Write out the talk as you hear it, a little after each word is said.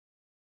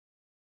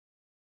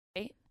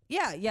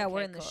Yeah, yeah, Okay,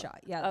 we're in the cool.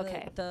 shot. Yeah,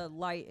 Okay. The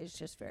light is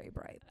just very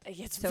bright.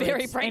 It's So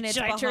very it's, bright. and it's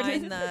Should I turn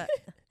behind it? the.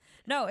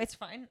 No, it's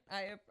fine.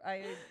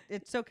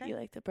 It's okay. You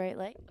like the bright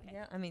light? Okay.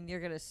 Yeah, I mean, you're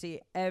gonna see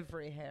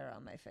every hair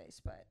on my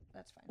face, but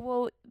that's fine.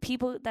 Well,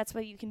 people, that's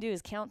what you can do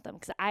is count them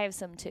because I have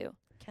some too.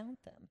 Count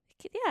them.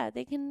 Yeah,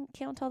 they can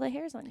count all the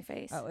hairs on your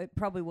face. Oh, it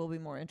probably will be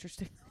more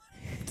interesting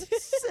to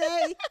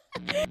say.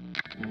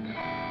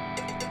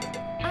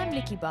 I'm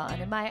Nikki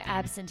Bond, and my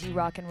absentee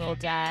rock and roll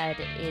dad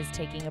is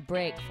taking a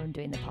break from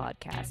doing the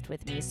podcast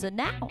with me. So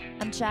now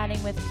I'm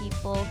chatting with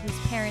people whose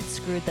parents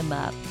screwed them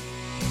up.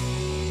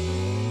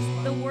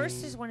 The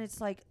worst is when it's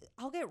like,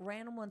 I'll get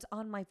random ones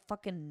on my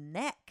fucking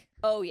neck.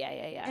 Oh, yeah.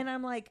 And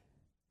I'm like,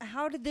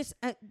 how did this,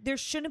 there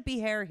shouldn't be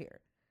hair here.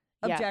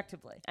 Yeah.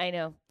 Objectively. I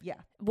know. Yeah.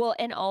 Well,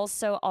 and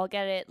also I'll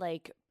get it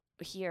like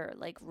here,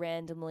 like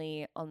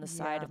randomly on the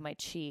side Yeah. of my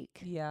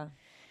cheek. Yeah.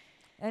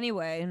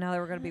 Anyway, now that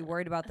we're going to be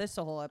worried about this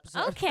the whole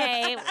episode.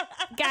 Okay,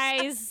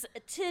 guys,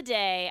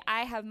 today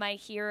I have my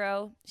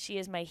hero. She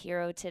is my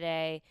hero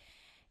today.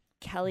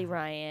 Kelly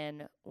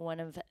Ryan,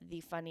 one of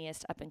the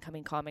funniest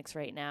up-and-coming comics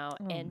right now.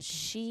 Oh, and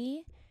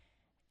she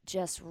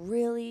just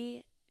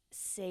really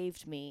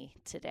saved me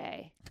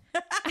today.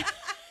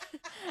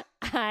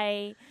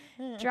 I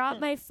dropped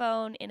my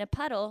phone in a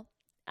puddle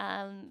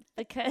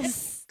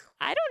because,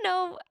 I don't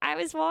know, I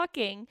was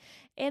walking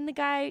and the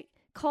guy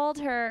called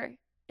her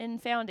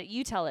and found it.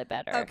 You tell it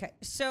better. Okay.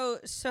 So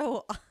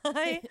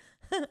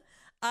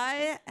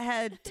I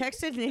had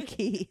texted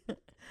Nikki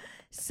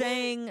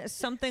saying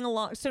something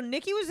along. So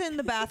Nikki was in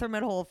the bathroom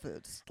at Whole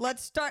Foods.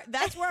 Let's start.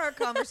 That's where our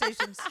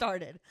conversation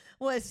started.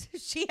 Was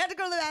she had to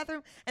go to the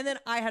bathroom, and then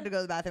I had to go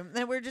to the bathroom. And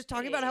then we were just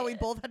talking about how we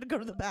both had to go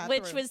to the bathroom,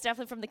 Which was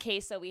definitely from the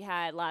queso we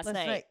had last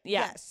night.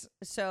 Yeah. Yes.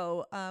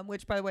 So,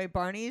 which by the way,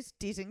 Barney's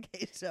decent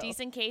queso.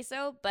 Decent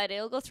queso, but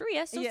it'll go through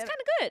you, so Yeah. it's kind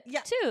of good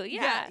Yeah. too.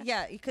 Yeah.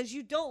 Yeah. Because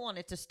you don't want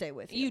it to stay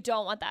with you. You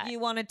don't want that. You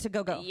want it to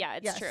go. Yeah,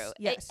 it's Yes, true.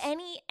 Yes.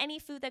 Any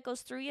food that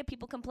goes through you,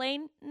 people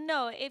complain.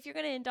 No, if you're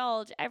gonna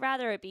indulge, I'd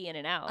rather it be in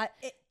and out.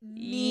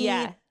 Me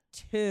Yeah.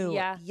 too.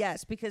 Yeah.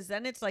 Yes, because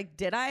then it's like,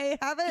 did I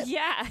have it?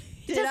 Yeah.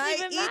 Did Doesn't I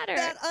even eat matter.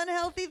 that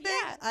unhealthy thing?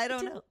 Yeah, I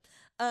don't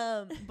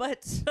know.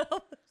 But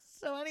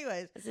so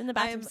anyways. I was in the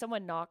bathroom. I'm-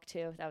 Someone knocked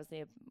too. That was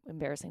the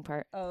embarrassing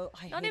part. Oh, I Not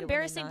hate it when they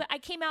embarrassing, knock. but I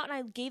came out and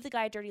I gave the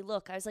guy a dirty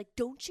look. I was like,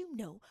 "Don't you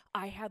know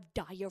I have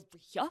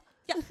diarrhea?"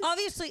 Yeah,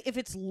 obviously, if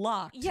it's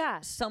locked, Yeah.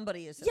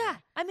 somebody is. in Yeah,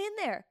 there. I'm in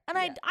there, and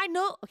Yeah. I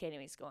know. Okay,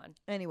 anyways, go on.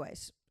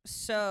 Anyways,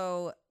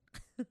 so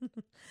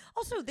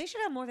also they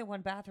should have more than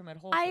one bathroom at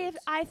Whole Foods.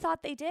 I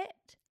thought they did.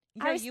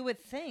 Yeah, I was- you would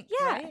think.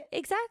 Yeah, right?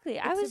 exactly.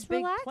 I It's a was big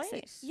relaxing.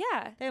 place.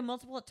 Yeah. They have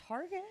multiple at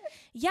Target.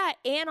 Yeah,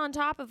 and on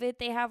top of it,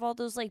 they have all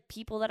those like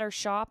people that are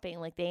shopping,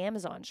 like the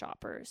Amazon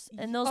shoppers.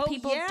 And those Oh,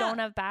 people yeah. don't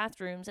have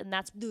bathrooms, and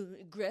that's the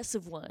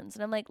aggressive ones.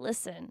 And I'm like,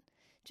 "Listen,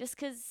 just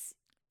cuz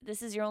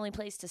this is your only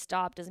place to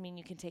stop doesn't mean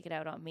you can take it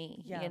out on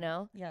me, Yeah. you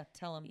know?" Yeah,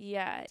 tell them.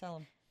 Yeah.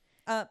 Tell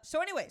them.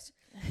 So, anyways,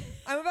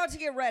 I'm about to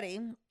get ready,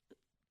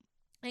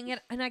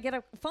 and I get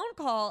a phone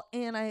call,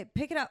 and I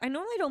pick it up. I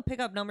normally don't pick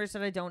up numbers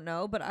that I don't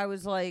know, but I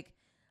was like,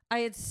 I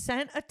had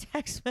sent a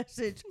text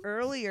message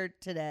earlier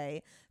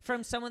today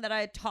from someone that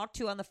I had talked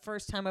to on the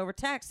first time over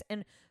text,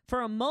 and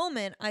for a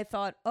moment, I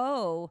thought,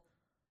 oh,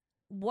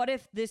 what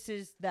if this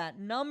is that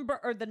number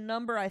or the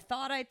number I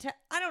thought I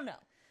don't know.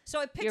 So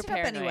I picked You're it up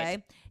paranoid.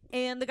 anyway,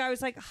 and the guy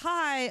was like,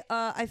 "Hi,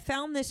 I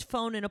found this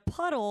phone in a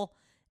puddle,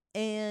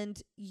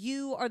 and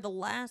you are the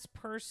last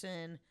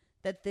person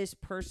that this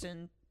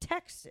person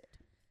texted,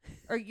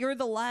 or you're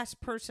the last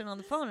person on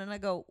the phone." And I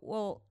go,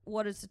 "Well,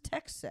 what does the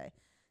text say?"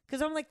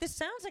 Because I'm like, this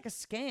sounds like a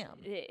scam.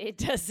 It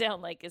does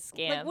sound like a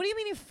scam. Like, what do you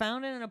mean you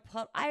found it in a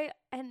puddle? I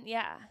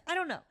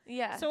don't know.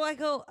 Yeah. So I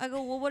go,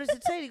 well, what does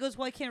it say? And he goes,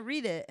 well, I can't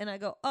read it. And I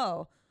go,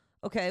 oh,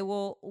 okay.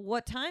 Well,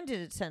 what time did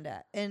it send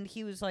at? And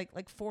he was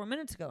like 4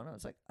 minutes ago. And I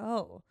was like,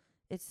 oh,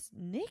 it's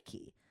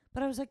Nikki.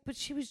 But I was like, but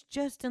she was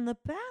just in the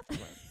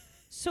bathroom.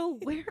 So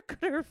where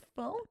could her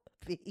phone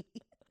be?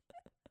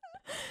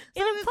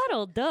 in a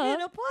puddle, duh.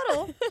 In a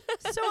puddle.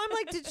 So I'm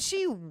like, did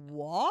she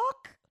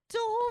walk to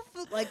Whole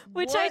Foods? Like,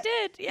 Which what? I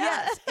did.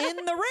 Yeah. Yes,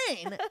 in the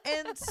rain.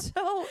 And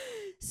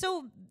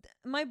so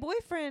my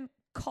boyfriend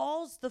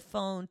calls the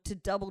phone to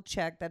double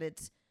check that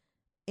it's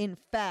in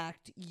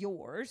fact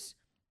yours.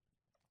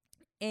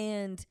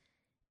 And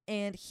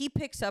he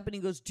picks up and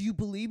he goes, "Do you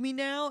believe me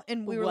now?"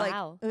 And we were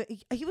Wow.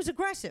 like, he was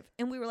aggressive.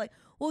 And we were like,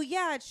 "Well,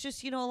 yeah, it's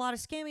just, a lot of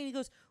scamming." And he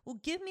goes, "Well,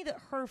 give me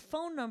her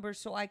phone number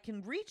so I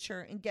can reach her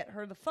and get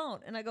her the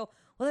phone." And I go,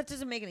 "Well, that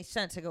doesn't make any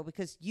sense." I go,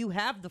 "Because you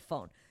have the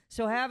phone.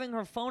 So having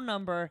her phone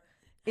number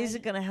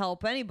isn't going to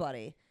help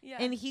anybody." Yeah.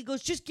 And he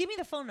goes, "Just give me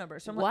the phone number."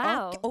 So I'm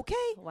Wow. like,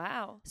 okay.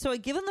 Wow. So I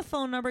give him the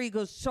phone number. He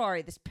goes,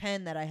 "Sorry, this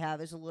pen that I have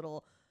is a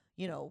little,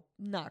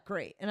 not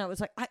great." And I was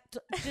like,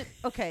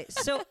 okay.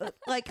 So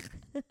like,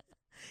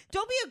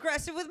 don't be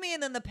aggressive with me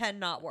and then the pen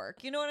not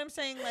work. You know what I'm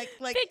saying? Like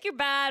Pick your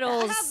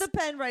battles. have the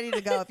pen ready to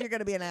go if you're going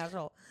to be an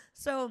asshole.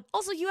 So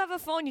Also, you have a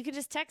phone. You can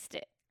just text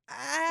it.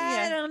 I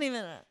Yeah. don't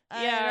even know. Yeah,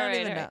 I don't right,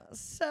 even right. know.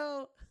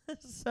 So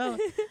So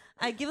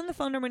I give him the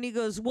phone number and he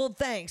goes, well,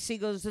 thanks. He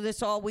goes,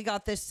 we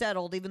got this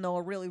settled, even though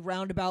a really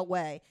roundabout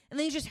way. And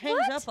then he just hangs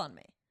What? up on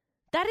me.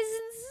 That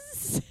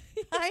is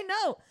I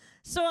know.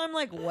 So I'm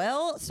like,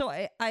 well, so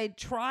I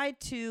tried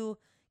to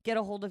get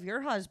a hold of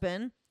your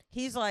husband.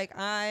 He's like,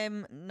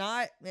 I'm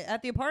not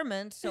at the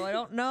apartment, so I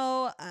don't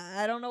know.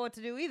 I don't know what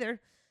to do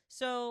either.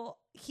 So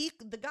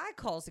the guy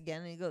calls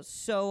again and he goes,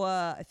 so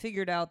I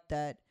figured out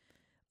that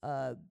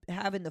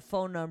having the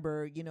phone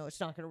number, it's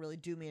not going to really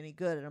do me any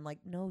good. And I'm like,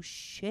 no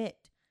shit.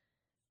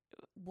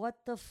 What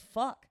the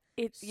fuck?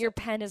 your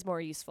pen is more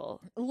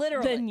useful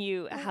Literally. than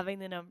you having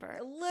the number.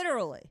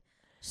 Literally.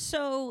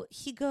 So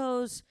he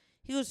goes,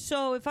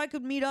 so if I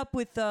could meet up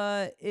with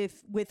her,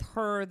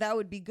 that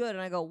would be good.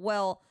 And I go,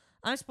 well,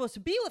 I'm supposed to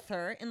be with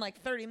her in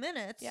like 30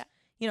 minutes. Yeah.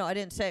 I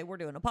didn't say we're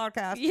doing a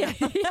podcast. Yeah.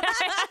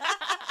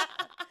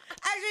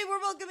 Actually, we're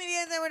both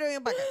comedians and we're doing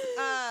a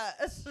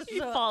podcast. He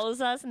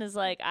follows us and is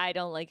like, I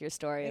don't like your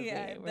story of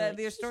yeah, me. We're like,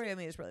 the story of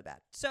me is really bad.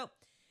 So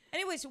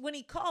anyways, when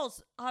he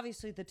calls,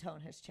 obviously the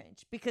tone has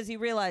changed because he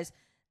realized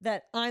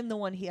that I'm the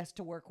one he has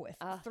to work with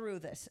through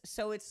this.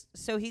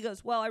 So he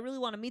goes, well, I really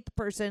want to meet the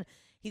person.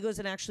 He goes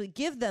and actually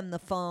give them the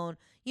phone,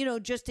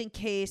 just in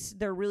case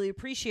they're really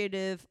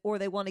appreciative or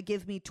they want to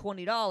give me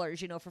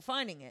 $20, for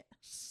finding it.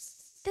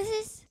 this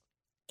is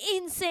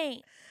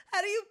insane.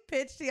 How do you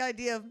pitch the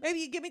idea of maybe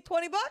you give me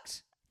 $20?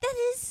 That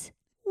is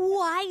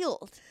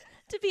wild.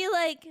 To be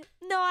like,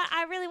 no,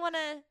 I really want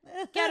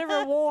to get a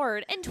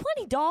reward. And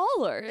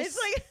 $20. It's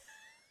like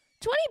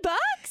 $20?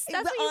 That's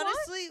but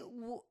what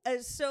you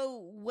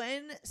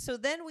honestly, so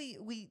then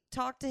we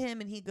talk to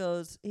him and he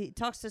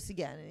talks to us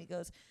again and he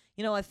goes,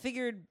 I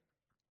figured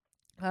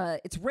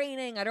it's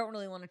raining. I don't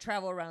really want to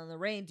travel around in the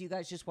rain. Do you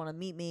guys just want to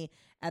meet me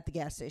at the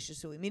gas station?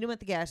 So we meet him at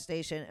the gas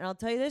station. And I'll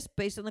tell you this,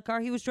 based on the car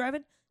he was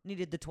driving,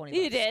 needed the $20.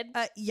 He did?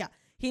 Yeah.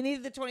 He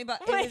needed the $20. It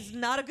Wait. was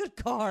not a good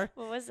car.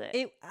 What was it?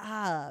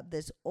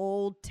 This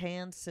old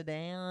tan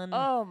sedan.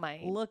 Oh,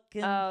 my.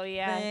 Looking. Oh,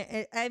 yeah.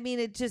 thing. I mean,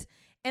 it just...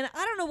 And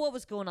I don't know what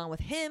was going on with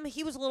him.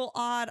 He was a little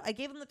odd. I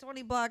gave him the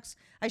 $20.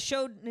 I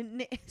showed...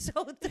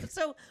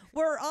 So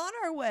we're on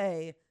our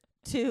way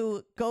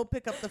to go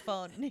pick up the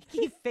phone.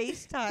 Nikki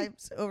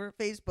FaceTimes over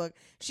Facebook.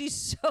 She's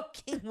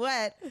soaking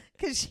wet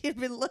because she had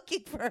been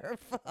looking for her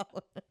phone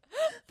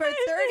for 30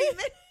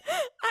 minutes.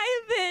 I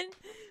have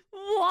been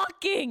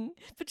walking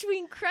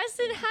between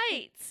Crescent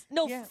Heights,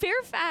 Yeah.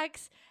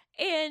 Fairfax,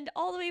 and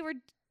all the way where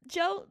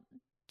Joe's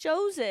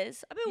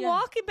is. I've been Yeah.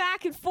 walking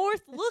back and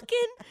forth,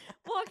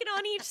 walking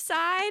on each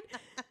side.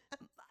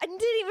 I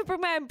didn't even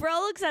bring my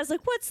umbrella because I was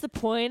like, what's the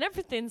point?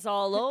 Everything's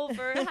all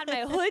over. I had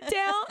my hood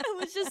down. I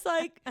was just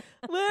like,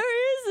 where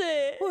is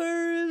it?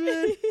 Where is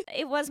it?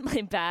 It was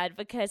my bad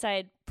because I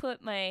had put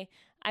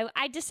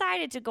I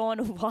decided to go on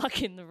a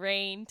walk in the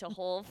rain to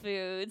Whole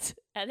Foods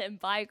and then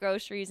buy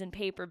groceries in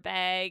paper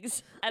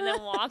bags and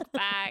then walk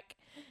back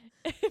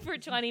for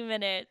 20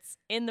 minutes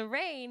in the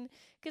rain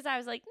because I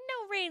was like,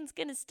 no rain's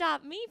going to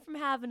stop me from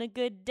having a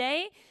good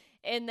day.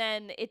 And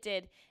then it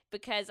did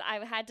because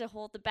I had to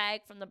hold the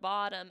bag from the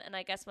bottom. And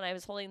I guess when I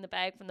was holding the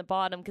bag from the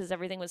bottom because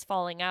everything was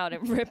falling out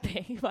and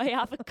ripping, my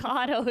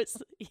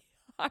avocados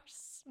are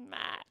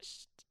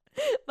smashed.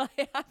 My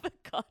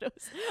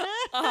avocados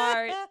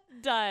are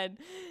done.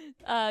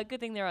 Good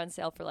thing they're on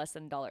sale for less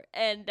than $1.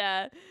 And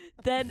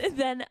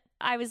then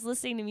I was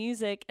listening to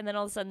music, and then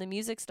all of a sudden the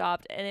music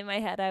stopped, and in my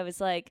head I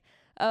was like,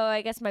 "Oh,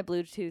 I guess my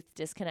Bluetooth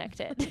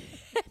disconnected."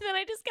 And then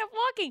I just kept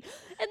walking,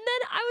 and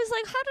then I was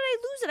like, "How did I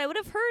lose it? I would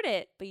have heard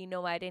it." But you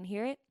know why I didn't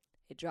hear it?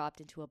 It dropped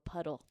into a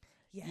puddle.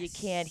 Yes. You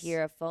can't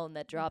hear a phone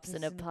that drops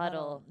in a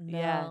puddle. No,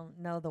 Yeah.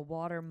 no, the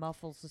water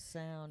muffles the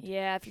sound.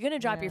 Yeah, if you're going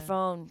to drop your Yeah.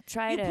 phone,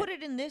 try You to put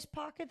it in this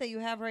pocket that you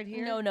have right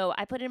here? No,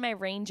 I put it in my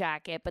rain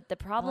jacket. But the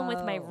problem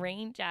with my Oh.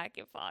 rain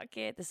jacket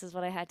pocket, this is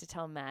what I had to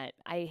tell Matt.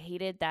 I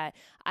hated that.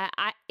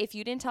 I if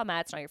you didn't tell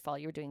Matt, it's not your fault.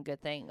 You were doing a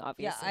good thing, Yeah,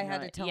 obviously. I had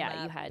to not- tell yeah,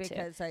 Matt you had to.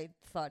 because I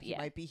thought he Yeah.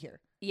 might be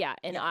here. Yeah,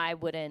 and Yeah. I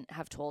wouldn't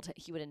have told him.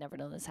 He would have never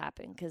known this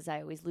happened because I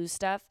always lose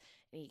stuff.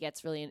 And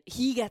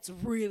he gets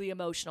really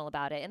emotional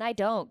about it, and I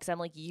don't because I'm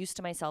like used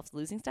to myself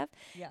losing stuff.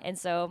 Yeah. And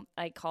so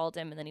I called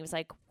him, and then he was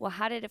like, "Well,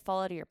 how did it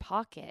fall out of your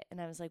pocket?" And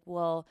I was like,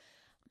 "Well,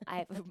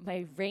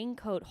 my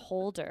raincoat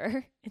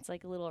holder, it's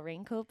like a little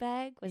raincoat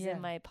bag, was Yeah.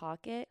 in my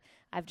pocket.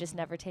 I've just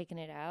never taken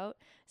it out,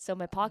 so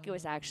my pocket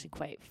was actually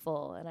quite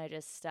full, and I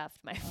just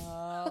stuffed my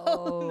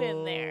phone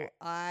in there."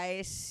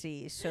 I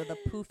see. So the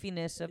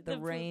poofiness of the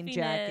rain poofiness.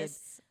 jacket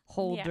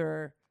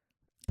holder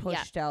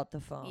pushed out the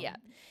phone. Yeah.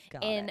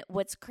 Got And it.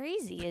 what's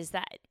crazy is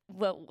that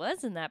what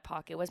was in that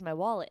pocket was my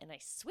wallet, and I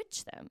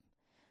switched them.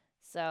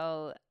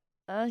 So,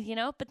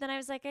 but then I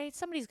was like, hey,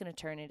 somebody's going to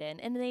turn it in.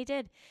 And they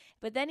did.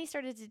 But then he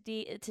started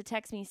to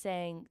text me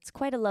saying, it's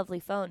quite a lovely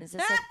phone. Is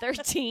this a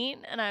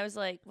 13? And I was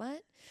like,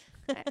 what?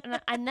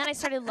 And then I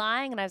started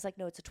lying, and I was like,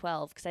 no, it's a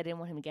 12 because I didn't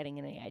want him getting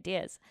any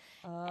ideas.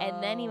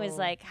 And then he was Oh.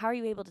 like, how are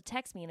you able to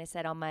text me? And I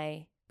said, on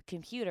my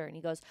computer. And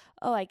he goes,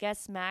 oh, I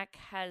guess Mac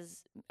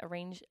has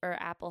arranged, or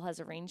Apple has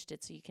arranged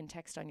it so you can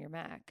text on your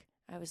Mac.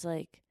 I was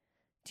like,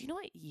 do you know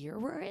what year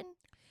we're in?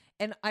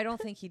 And I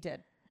don't think he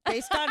did.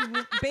 Based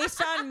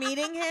on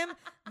meeting him,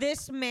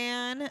 this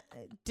man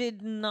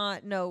did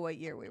not know what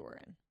year we were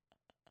in.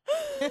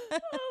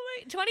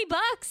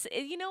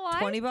 $20. You know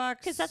why? $20.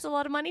 Because that's a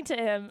lot of money to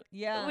him.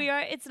 Yeah.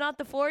 It's not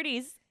the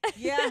 40s.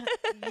 Yeah.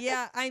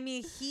 Yeah. I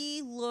mean,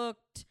 he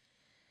looked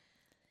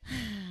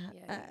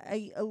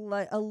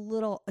a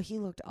little. He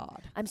looked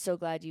odd. I'm so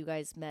glad you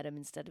guys met him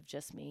instead of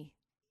just me.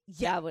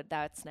 Yeah.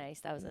 That's nice.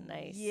 That was a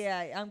nice.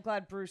 Yeah. I'm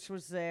glad Bruce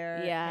was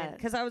there. Yeah.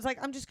 Because I was like,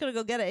 I'm just gonna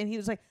go get it, and he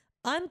was like,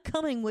 I'm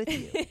coming with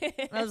you.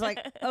 And I was like,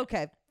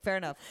 okay, fair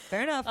enough.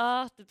 Fair enough.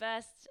 Oh, the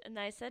best. And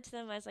I said to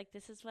them, I was like,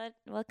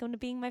 welcome to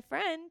being my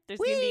friend. There's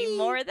going to be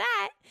more of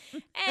that.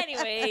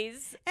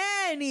 Anyways.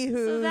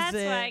 Anywho. So that's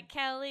why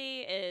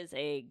Kelly is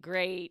a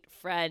great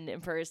friend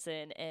in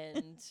person.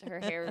 And her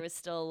hair was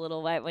still a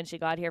little wet when she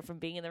got here from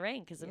being in the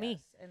rain because of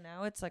me. And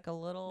now it's like a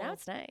little. Now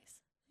it's nice.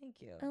 Thank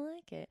you. I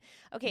like it.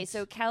 Okay,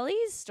 so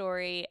Kelly's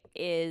story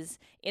is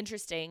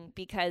interesting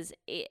because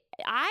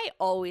I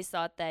always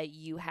thought that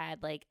you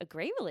had like a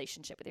great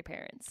relationship with your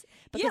parents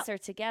because they're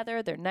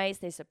together, they're nice,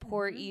 they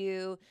support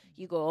you,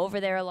 you go over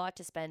there a lot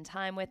to spend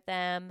time with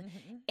them,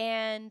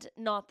 and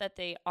not that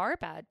they are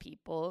bad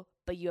people,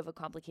 but you have a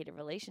complicated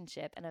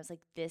relationship. And I was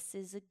like, this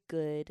is a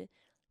good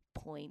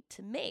point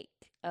to make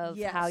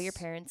of how your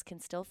parents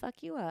can still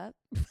fuck you up,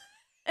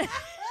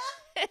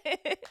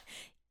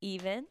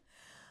 even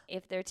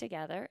if they're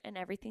together and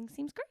everything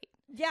seems great.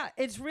 Yeah,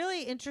 it's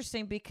really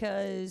interesting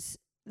because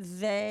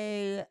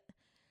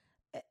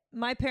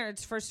my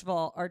parents, first of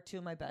all, are two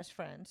of my best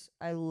friends.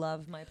 I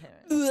love my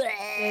parents.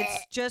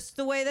 It's just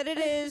the way that it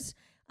is.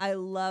 I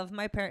love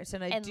my parents,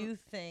 and I do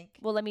think.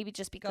 Well, let me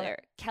just be clear.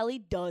 Kelly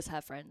does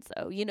have friends,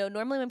 though. You know,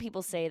 normally when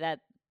people say that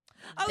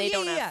they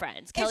don't have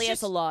friends, Kelly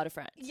has a lot of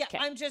friends. Yeah,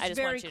 I'm just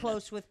very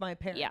close with my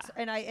parents. Yeah.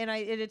 And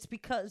it's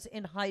because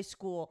in high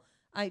school,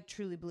 I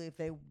truly believe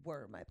they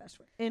were my best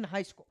friend in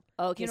high school.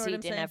 Okay, so you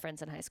didn't have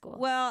friends in high school.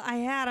 Well, I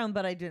had them,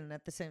 but I didn't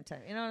at the same time.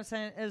 You know what I'm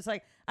saying? It was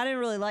like I didn't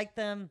really like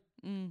them.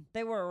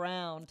 They were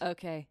around.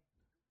 Okay.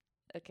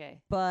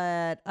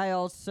 But I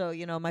also,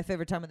 my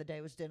favorite time of the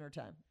day was dinner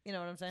time. You know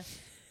what I'm saying?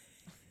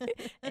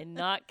 And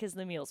not because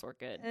the meals were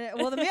good.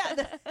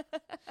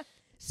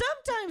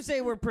 Sometimes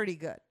they were pretty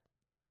good.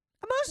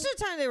 Most of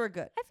the time they were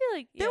good. I feel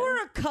like there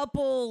were a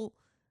couple.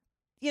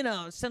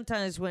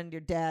 Sometimes when your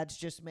dad's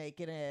just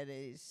making it,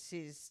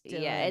 he's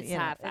doing, it's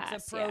half-assed.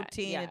 It's a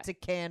protein. It's a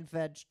canned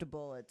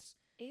vegetable. It's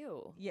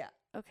ew. Yeah.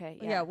 Okay.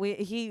 Yeah.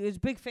 He was a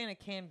big fan of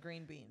canned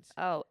green beans.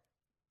 Oh,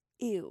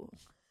 ew.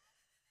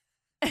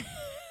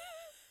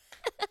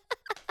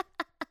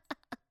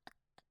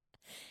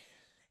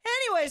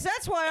 Anyways,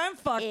 that's why I'm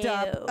fucked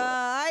up.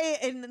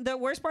 And the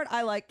worst part,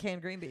 I like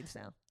canned green beans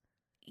now.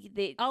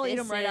 I'll eat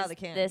them right out of the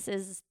can. This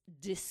is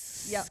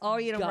disgusting. Yeah, I'll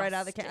eat them right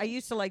out of the can. I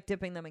used to like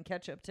dipping them in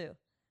ketchup too.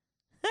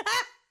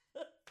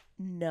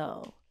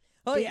 No.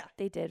 Oh, yeah.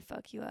 They did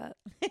fuck you up.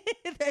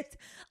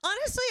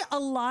 Honestly, a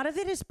lot of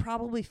it is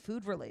probably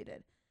food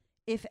related,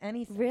 if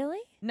anything. Really?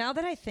 Now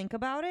that I think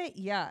about it,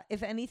 yeah.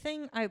 If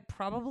anything, I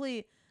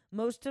probably,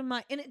 most of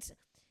my,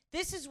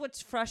 this is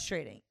what's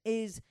frustrating,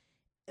 is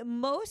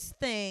most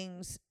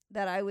things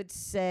that I would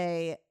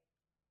say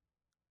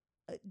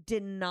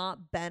did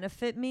not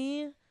benefit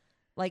me,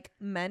 like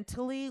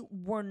mentally,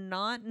 were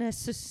not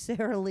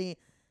necessarily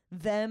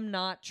them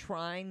not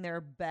trying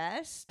their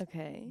best.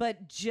 Okay.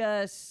 But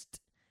just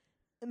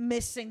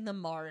missing the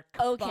mark.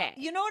 Okay.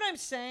 You know what I'm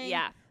saying?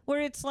 Yeah. Where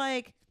it's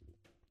like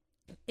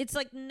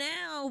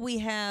now we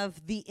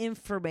have the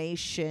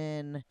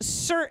information,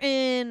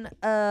 certain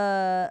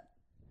way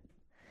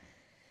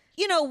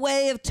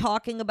of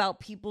talking about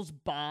people's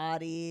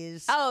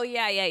bodies. Oh,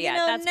 yeah.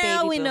 That's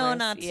now baby we know boomers.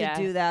 not to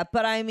do that.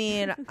 But I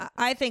mean,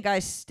 I think I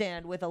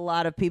stand with a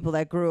lot of people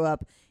that grew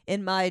up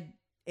in my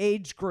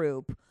age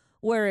group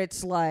where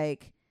it's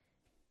like,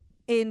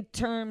 in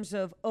terms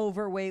of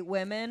overweight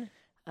women,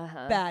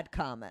 bad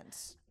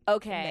comments.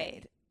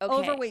 Okay.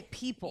 Overweight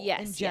people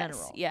in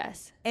general.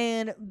 Yes.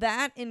 And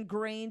that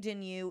ingrained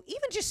in you,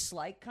 even just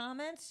slight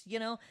comments,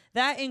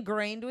 that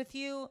ingrained with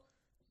you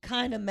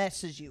kind of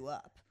messes you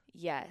up.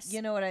 Yes.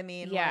 You know what I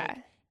mean? Yeah. Like,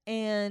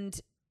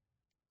 and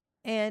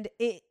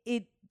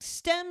it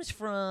stems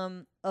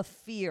from a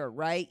fear,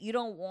 right? You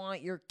don't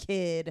want your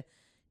kid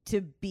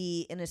to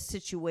be in a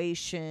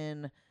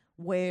situation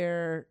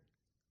where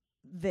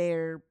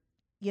they're,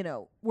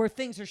 where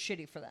things are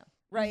shitty for them,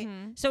 right?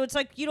 Mm-hmm. So it's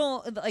like,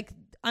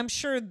 I'm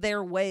sure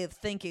their way of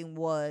thinking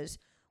was,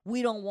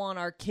 we don't want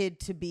our kid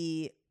to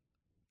be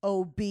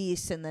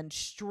obese and then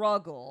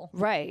struggle.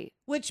 Right.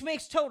 Which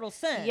makes total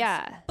sense.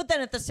 Yeah. But then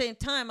at the same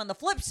time, on the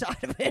flip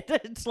side of it,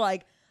 it's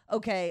like,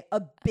 okay,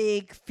 a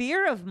big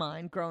fear of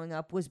mine growing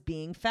up was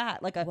being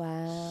fat. Like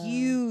a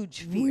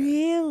huge fear.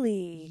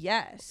 Really?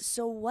 Yes.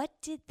 So what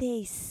did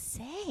they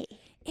say?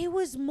 It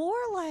was more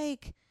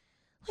like,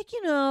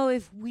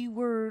 if we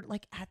were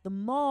like at the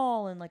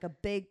mall and like a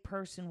big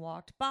person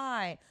walked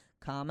by,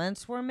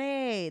 comments were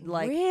made.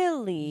 Like,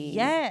 really?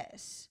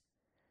 Yes.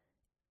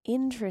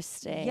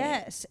 Interesting.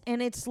 Yes.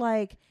 And it's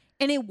like,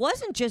 and it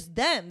wasn't just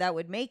them that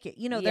would make it.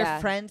 Their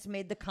friends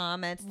made the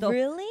comments.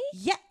 Really?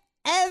 Yeah.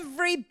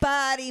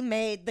 Everybody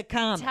made the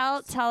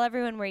comment. Tell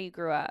everyone where you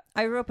grew up.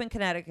 I grew up in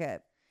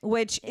Connecticut,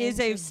 which is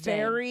a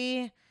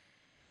very,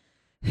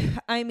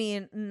 I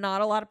mean,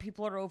 not a lot of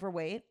people are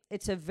overweight.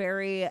 It's a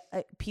very,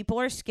 people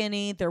are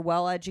skinny. They're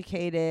well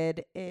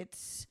educated.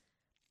 It's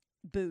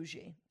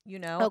bougie, you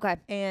know? Okay.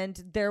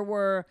 And there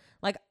were,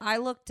 like, I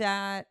looked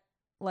at,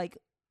 like,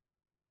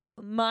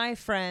 my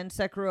friends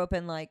that grew up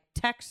in, like,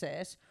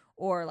 Texas,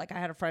 or, like, I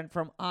had a friend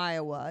from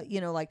Iowa,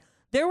 you know, like,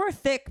 there were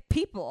thick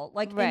people,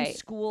 like, in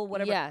school,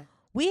 whatever. Yeah.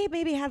 We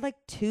maybe had, like,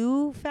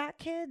 2 fat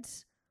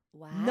kids.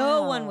 Wow.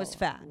 No one was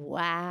fat.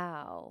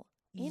 Wow.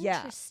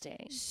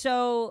 Interesting.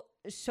 Yeah.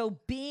 So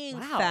being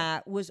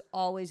fat was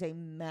always a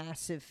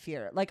massive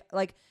fear.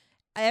 Like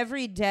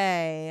every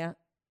day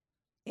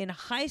in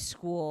high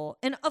school,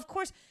 and of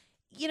course,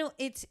 you know,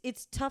 it's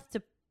tough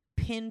to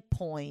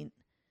pinpoint.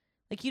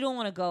 Like, you don't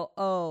want to go,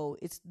 oh,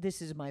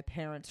 this is my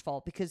parents'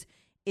 fault, because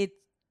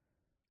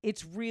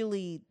it's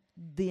really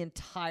the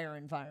entire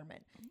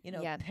environment. You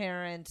know,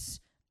 parents,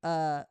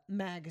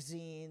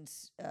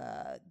 magazines,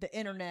 the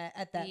internet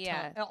at that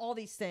time, all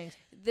these things.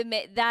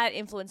 That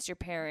influenced your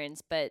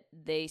parents, but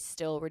they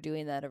still were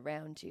doing that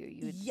around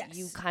you.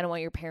 You kind of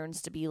want your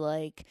parents to be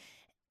like,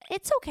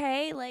 it's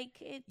okay,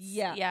 like, it's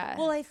yeah.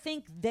 Well, I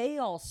think they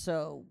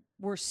also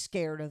were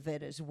scared of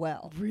it as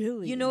well.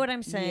 Really? You know what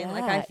I'm saying?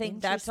 Like, I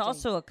think that's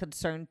also a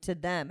concern to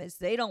them, is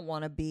they don't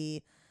want to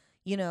be,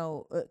 you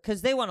know,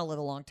 because they want to live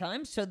a long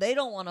time, so they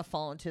don't want to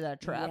fall into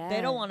that trap. Yeah.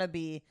 They don't want to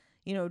be,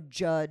 you know,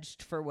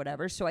 judged for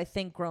whatever. So I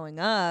think growing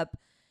up,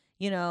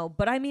 you know,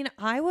 but I mean,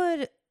 I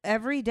would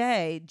every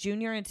day,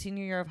 junior and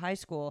senior year of high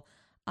school,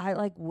 I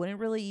like wouldn't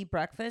really eat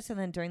breakfast. And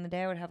then during the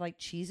day I would have like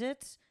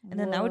Cheez-Its, and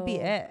then that would be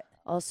it.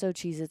 Also,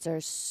 Cheez-Its are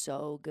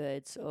so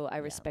good. So I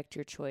respect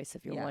your choice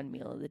of your one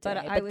meal of the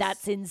day. But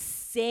that's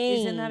insane.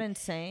 Isn't that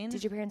insane?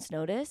 Did your parents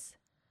notice?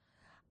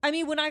 I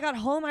mean, when I got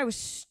home, I was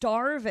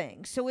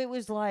starving. So it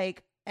was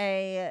like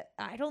I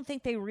don't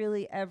think they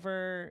really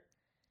ever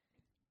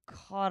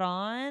caught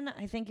on.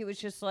 I think it was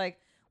just like,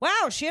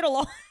 wow, she had a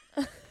long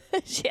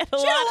she had a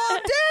long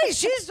day.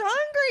 She's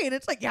hungry. And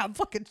it's like, yeah, I'm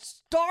fucking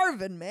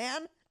starving,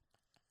 man.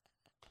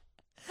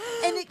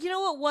 And you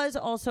know what was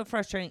also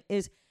frustrating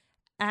is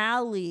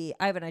Allie,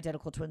 I have an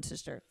identical twin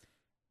sister.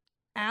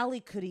 Allie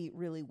could eat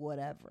really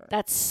whatever.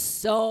 That's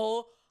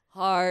so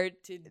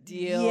hard to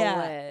deal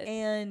with.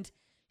 And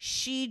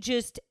she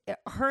just,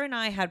 her and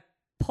I had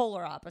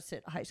polar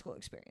opposite high school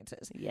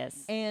experiences. Yes.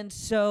 And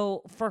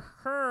so for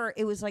her,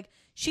 it was like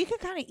she could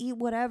kind of eat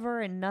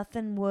whatever and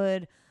nothing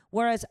would,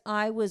 whereas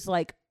I was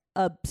like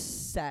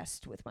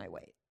obsessed with my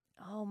weight.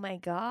 Oh my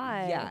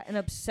God. Yeah, and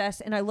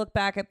obsessed. And I look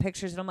back at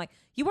pictures and I'm like,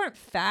 you weren't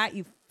fat,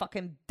 you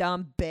fucking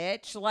dumb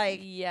bitch. Like,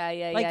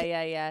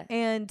 yeah.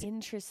 And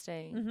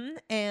interesting.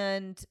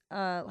 And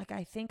like,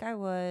 I think I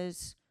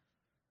was,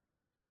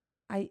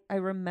 I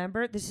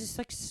remember, this is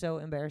like so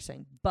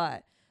embarrassing,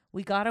 but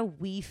we got a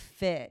Wii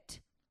Fit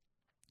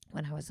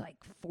when I was like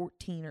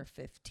 14 or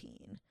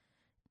 15.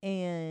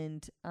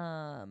 And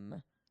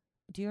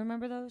do you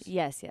remember those?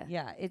 Yes, yeah.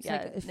 Yeah, it's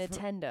like a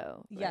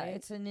Nintendo. Yeah, right?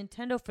 it's a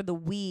Nintendo for the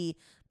Wii,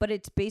 but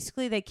it's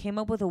basically they came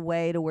up with a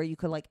way to where you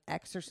could like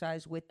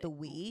exercise with the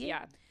Wii.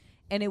 Yeah.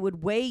 And it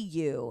would weigh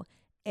you,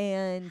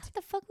 and what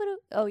the fuck would it?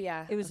 Oh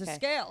yeah. It was a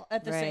scale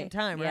at the same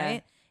time, yeah.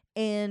 right?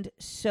 And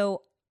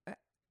so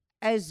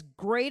as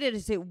great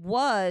as it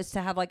was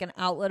to have like an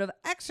outlet of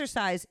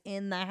exercise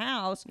in the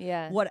house,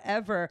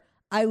 whatever,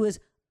 I was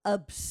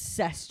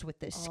obsessed with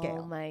this scale.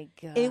 Oh my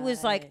God. It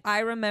was like, I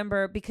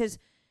remember, because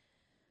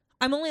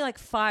I'm only like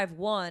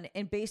 5'1",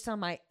 and based on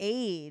my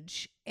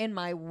age and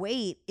my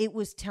weight, it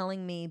was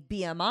telling me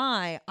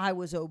BMI, I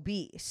was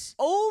obese.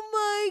 Oh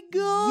my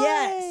God.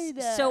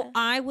 Yes. So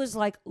I was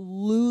like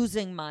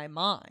losing my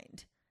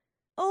mind.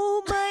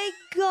 Oh my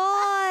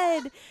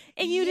God.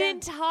 And you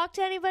didn't talk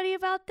to anybody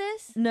about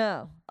this?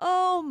 No.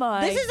 Oh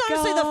my God. This is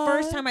honestly the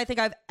first time I think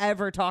I've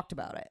ever talked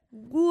about it.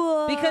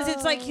 Whoa. Because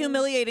it's like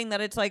humiliating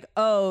that it's like,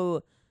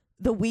 oh,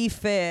 the Wii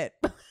Fit.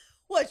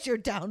 What's your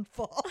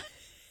downfall?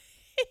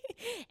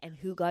 And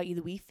who got you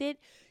the Wii Fit?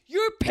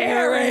 Your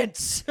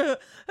parents. Who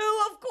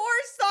of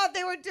course thought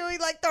they were doing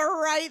like the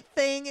right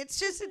thing. It's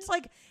just, it's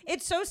like,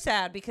 it's so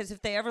sad, because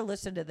if they ever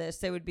listened to this,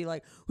 they would be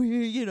like,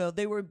 you know,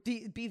 they would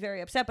be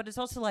very upset. But it's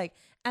also like,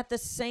 at the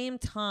same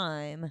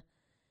time,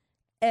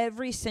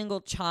 every single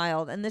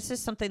child, and this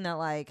is something that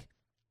like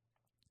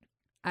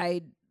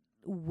I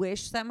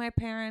wish that my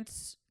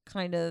parents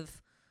kind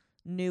of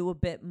knew a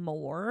bit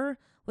more,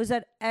 was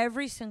that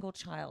every single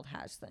child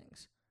has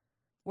things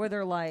where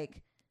they're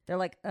like,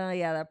 oh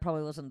yeah, that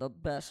probably wasn't the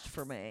best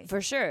for me. For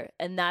sure.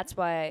 And that's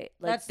why,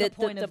 like, that's the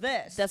point of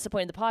this. That's the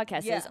point of the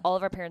podcast, is all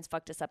of our parents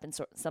fucked us up in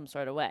some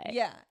sort of way.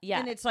 Yeah. Yeah.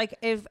 And it's like,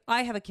 if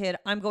I have a kid,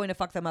 I'm going to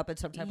fuck them up in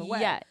some type of way.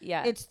 Yeah,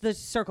 yeah. It's the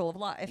circle of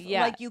life.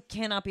 Yeah. Like, you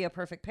cannot be a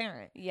perfect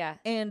parent. Yeah.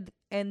 And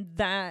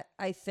that,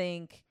 I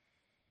think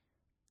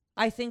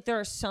there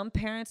are some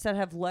parents that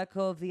have let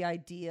go of the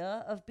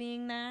idea of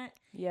being that.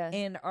 Yeah.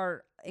 And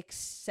are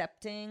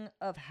accepting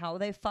of how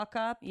they fuck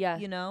up. Yeah.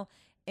 You know?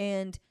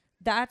 And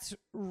that's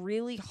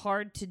really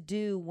hard to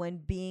do when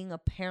being a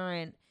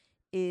parent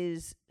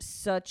is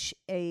such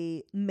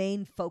a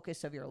main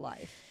focus of your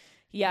life.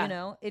 Yeah. You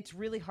know, it's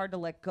really hard to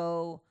let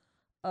go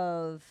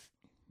of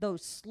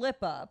those slip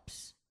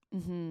ups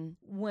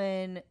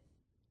when,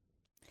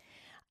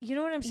 you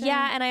know what I'm saying?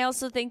 Yeah, and I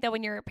also think that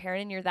when you're a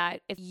parent and you're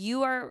that, if you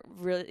were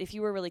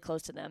really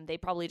close to them, they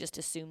probably just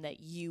assume that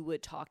you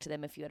would talk to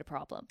them if you had a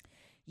problem.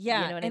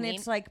 Yeah, You know what and I mean?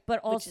 it's like,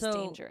 but Which is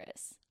also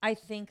dangerous. I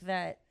think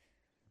that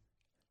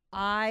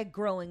I,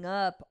 growing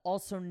up,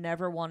 also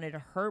never wanted to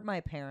hurt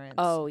my parents.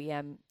 Oh,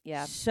 yeah.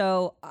 Yeah.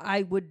 So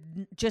I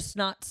would just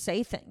not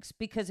say things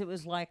because it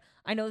was like,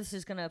 I know this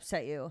is going to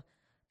upset you.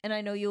 And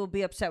I know you will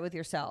be upset with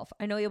yourself.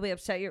 I know you'll be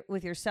upset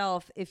with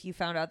yourself if you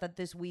found out that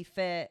this Wii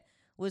Fit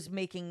was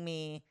making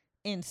me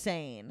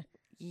insane.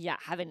 Yeah,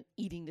 have an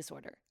eating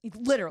disorder.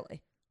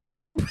 Literally.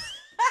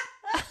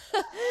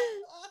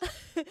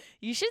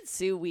 You should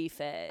sue Wii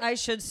Fit. I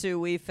should sue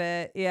Wii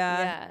Fit. Yeah.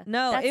 Yeah.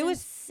 No, That's it was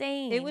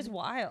insane. It was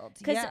wild.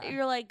 Because Yeah.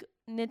 you're like,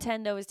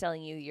 Nintendo is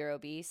telling you you're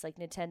obese. Like,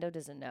 Nintendo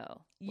doesn't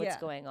know what's Yeah.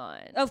 going on.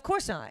 Of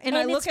course not. And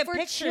I look it's at for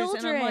pictures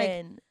children. and I'm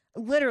like,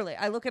 literally,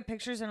 I look at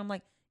pictures and I'm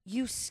like,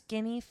 you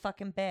skinny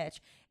fucking bitch.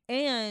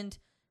 And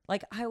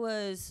like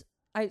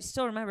I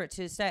still remember it to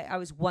this day. I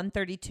was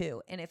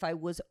 132. And if I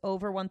was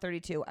over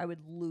 132, I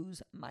would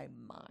lose my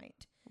mind.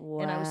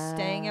 Wow. And I was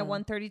staying at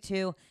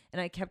 132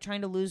 and I kept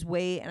trying to lose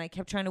weight and I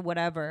kept trying to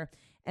whatever.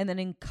 And then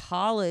in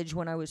college,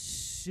 when I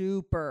was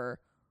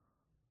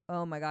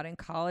oh my God, in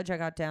college, I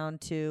got down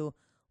to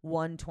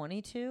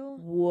 122.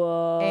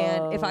 Whoa.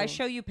 And if I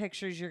show you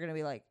pictures, you're going to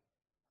be like,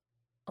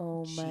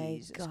 oh my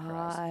Jesus God.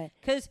 Christ.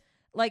 Because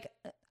like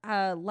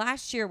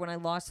last year when I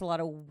lost a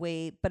lot of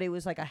weight, but it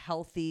was like a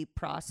healthy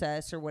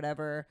process or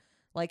whatever.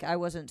 Like I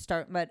wasn't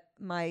but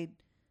my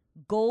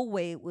goal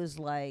weight was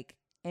like,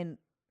 and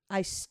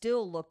I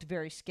still looked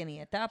very skinny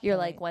at that point. You're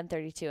like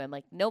 132. I'm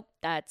like, nope,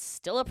 that's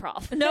still a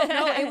problem. no,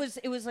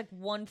 it was like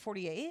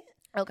 148.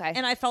 Okay.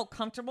 And I felt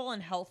comfortable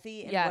and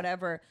healthy and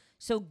whatever.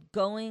 So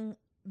going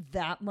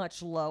that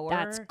much lower.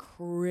 That's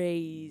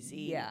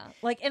crazy. Yeah.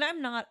 Like, and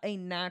I'm not a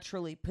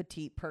naturally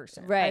petite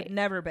person. Right. I've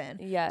never been.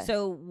 Yeah.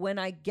 So when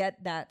I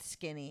get that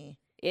skinny,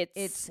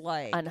 it's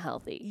like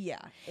unhealthy.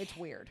 Yeah. It's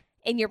weird.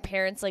 And your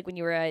parents, like when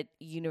you were at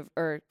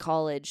or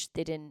college,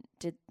 they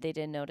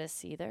didn't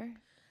notice either?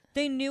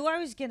 They knew I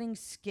was getting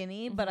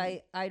skinny, but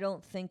I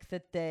don't think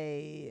that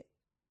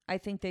I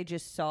think they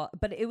just saw,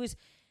 but it was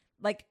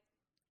like,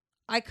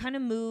 I kind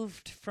of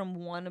moved from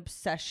one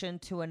obsession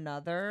to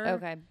another.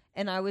 Okay.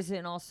 And I was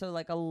in also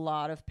like a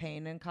lot of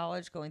pain in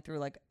college, going through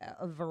like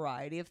a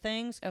variety of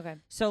things. Okay.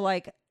 So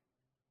like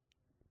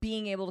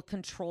being able to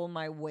control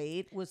my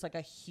weight was like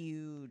a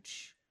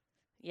huge,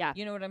 yeah.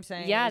 You know what I'm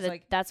saying? Yeah,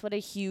 like, that's what a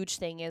huge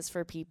thing is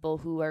for people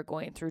who are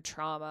going through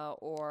trauma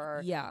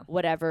or yeah,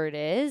 whatever it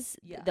is.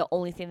 Yeah. The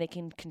only thing they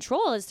can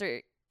control is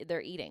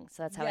their eating.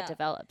 So that's how it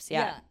develops.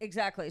 Yeah.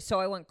 Exactly. So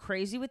I went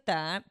crazy with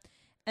that.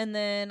 And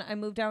then I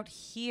moved out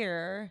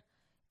here.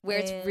 Where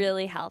it's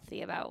really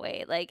healthy about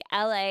weight. Like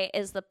LA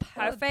is the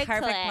perfect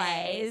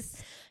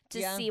place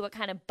to see what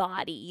kind of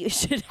body you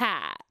should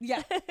have.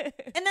 Yeah.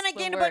 And then I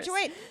gained a bunch of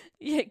weight.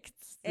 Yeah,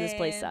 this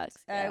place sucks.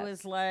 I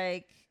was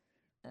like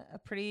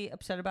pretty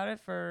upset about it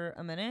for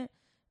a minute.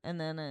 And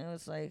then I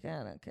was like,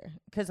 I don't care.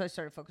 Because I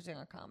started focusing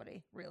on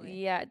comedy, really.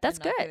 Yeah, that's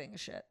and not good. giving a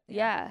shit.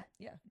 Yeah.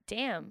 Yeah.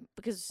 Damn.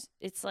 Because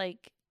it's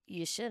like,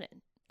 you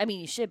shouldn't. I mean,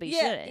 you should, but you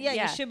yeah, shouldn't. Yeah,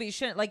 you should, but you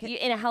shouldn't. Like,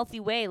 in a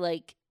healthy way,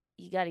 like,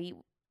 you gotta eat.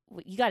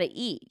 You gotta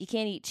eat. You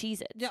can't eat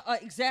Cheez-Its. Yeah,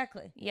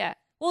 exactly. Yeah.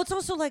 Well, it's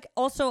also like,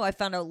 I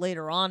found out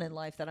later on in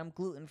life that I'm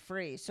gluten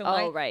free.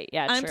 So right.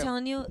 Yeah, I'm true.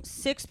 telling you,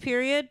 6th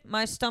period,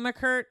 my stomach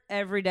hurt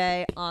every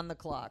day on the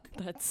clock.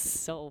 That's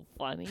so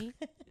funny.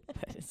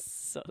 That is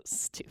so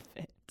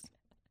stupid.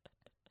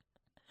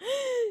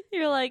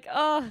 You're like,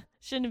 oh,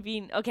 shouldn't have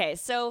been. Okay,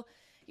 so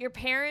your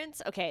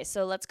parents,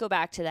 so let's go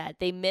back to that.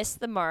 They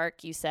missed the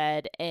mark, you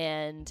said,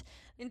 and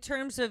in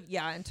terms of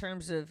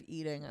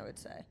eating, I would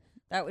say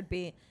that would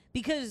be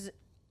because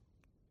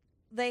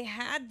they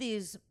had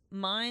these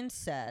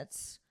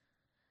mindsets,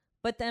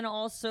 but then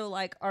also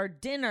like our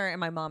dinner, and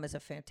my mom is a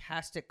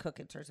fantastic cook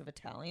in terms of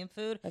Italian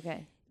food.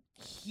 Okay.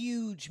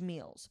 Huge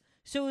meals.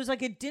 So it was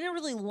like it didn't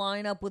really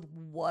line up with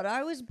what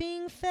I was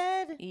being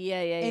fed.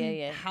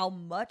 Yeah. How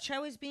much I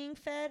was being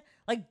fed.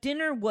 Like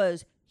dinner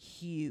was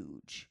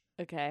huge.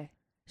 Okay.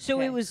 So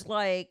Okay. it was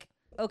like,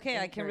 okay,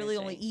 I can really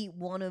only eat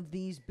one of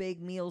these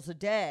big meals a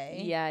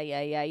day. Yeah.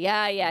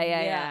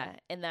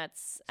 And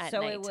that's at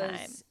nighttime. It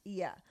was,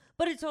 yeah.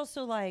 But it's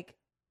also like,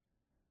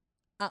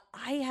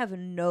 I have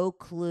no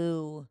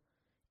clue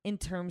in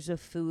terms of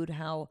food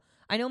how.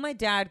 I know my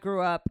dad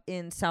grew up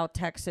in South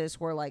Texas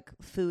where like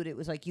food, it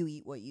was like you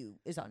eat what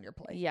is on your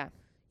plate. Yeah.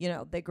 You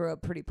know, they grew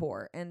up pretty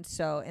poor.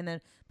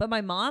 But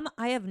my mom,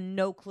 I have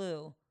no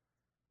clue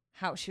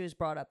how she was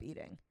brought up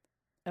eating.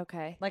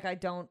 Okay. Like, I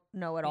don't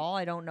know at all.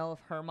 I don't know if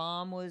her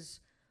mom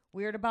was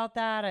weird about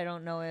that. I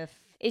don't know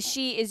if.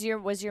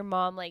 Was your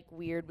mom like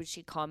weird? Would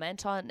she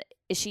comment on,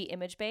 is she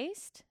image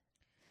based?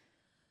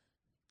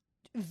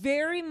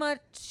 very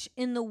much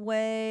in the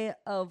way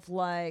of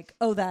like,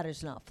 oh, that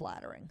is not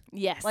flattering.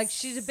 Yes. Like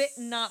she's a bit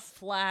not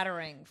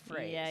flattering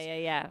phrase.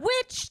 Yeah.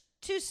 Which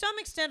to some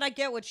extent I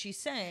get what she's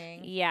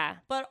saying. Yeah.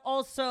 But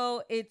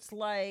also it's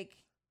like,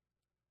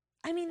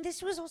 I mean,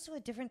 this was also a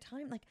different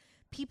time. Like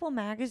People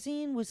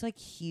magazine was like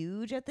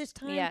huge at this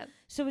time. Yeah.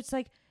 So it's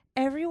like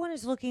everyone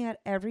is looking at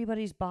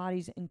everybody's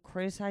bodies and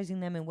criticizing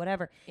them and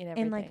whatever.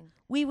 And like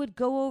we would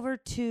go over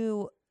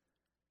to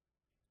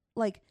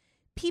like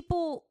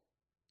people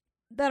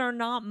that are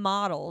not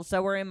models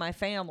that were in my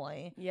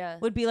family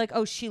would be like,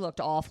 oh, she looked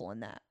awful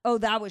in that. Oh,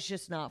 that was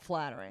just not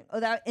flattering.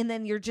 Oh, that, and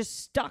then you're just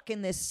stuck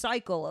in this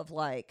cycle of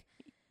like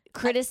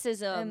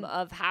criticism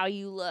of how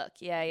you look.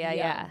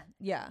 Yeah.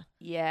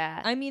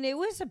 I mean, it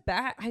was a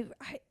bad. I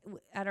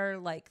at our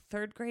like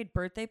 3rd grade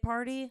birthday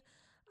party,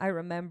 I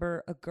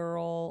remember a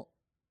girl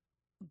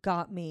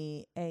got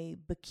me a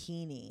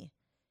bikini.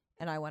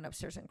 And I went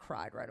upstairs and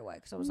cried right away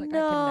because I was like, I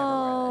can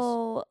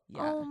never wear this.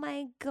 Yeah. Oh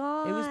my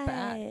God. It was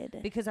bad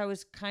because I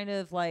was kind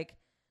of like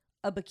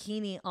a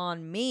bikini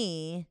on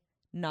me,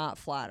 not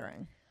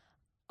flattering.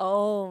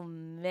 Oh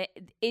man,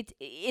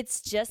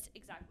 it's just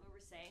exactly what we're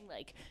saying.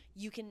 Like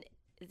you can,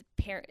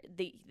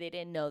 they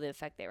didn't know the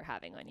effect they were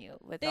having on you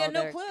with they all had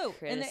no their clue,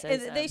 criticism.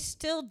 and they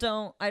still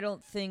don't. I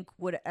don't think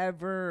would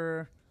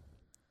ever.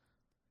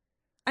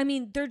 I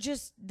mean, they're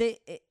just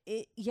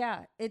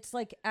it's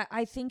like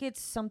I think it's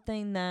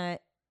something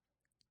that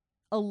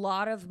a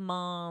lot of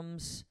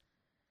moms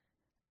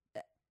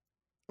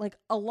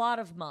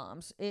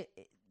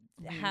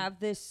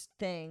have this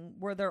thing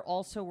where they're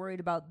also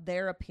worried about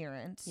their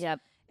appearance. Yep.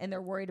 And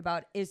they're worried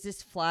about, is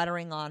this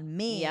flattering on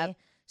me? Yep.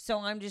 So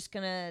I'm just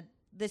gonna,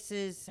 this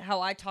is how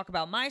I talk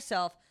about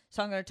myself,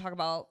 so I'm gonna talk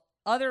about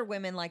other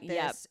women like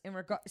this in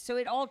regard. So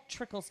it all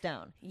trickles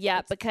down.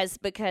 Yeah,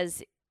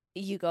 because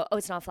you go, oh,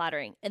 it's not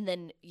flattering, and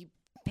then you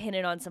pin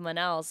it on someone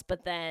else,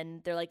 but then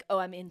they're like, oh,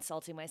 I'm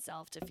insulting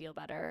myself to feel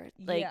better.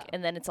 Like,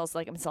 and then it's also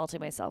like, I'm insulting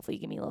myself. Will you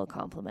give me a little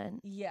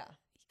compliment? Yeah.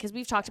 Because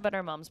we've talked about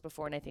our moms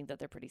before, and I think that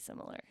they're pretty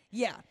similar.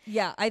 Yeah.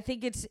 Yeah. I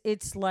think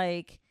it's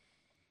like,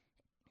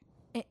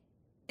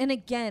 and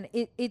again,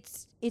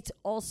 it's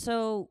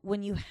also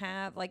when you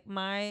have like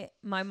my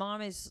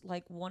mom is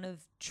like one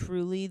of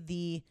truly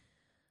the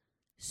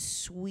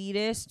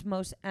sweetest,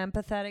 most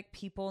empathetic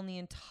people in the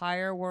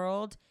entire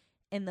world.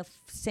 And the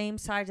same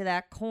side of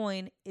that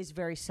coin is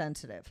very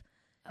sensitive.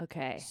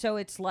 Okay. So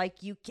it's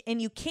like you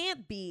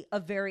can't be a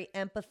very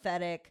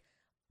empathetic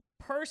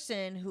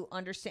person who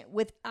understands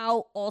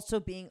without also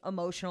being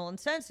emotional and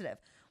sensitive.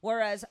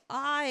 Whereas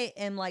I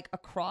am like a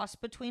cross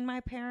between my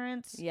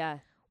parents. Yeah.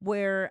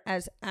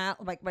 Whereas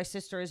like my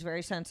sister is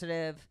very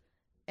sensitive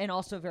and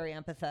also very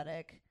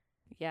empathetic.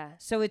 Yeah.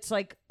 So it's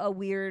like a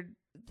weird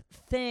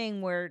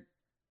thing where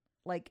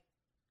like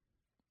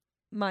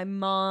my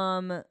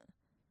mom,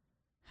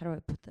 how do I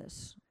put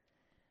this?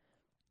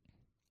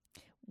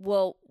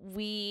 Well,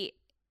 I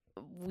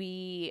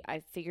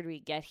figured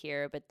we'd get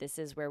here, but this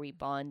is where we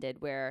bonded,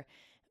 where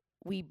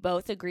we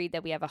both agreed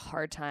that we have a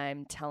hard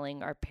time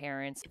telling our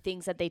parents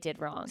things that they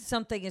did wrong.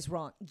 Something is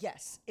wrong.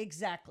 Yes,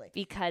 exactly.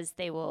 Because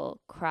they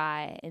will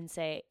cry and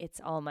say, it's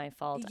all my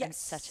fault. Yes. I'm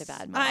such a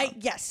bad mom.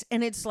 Yes.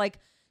 And it's like,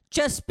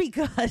 just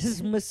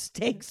because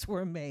mistakes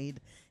were made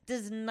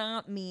does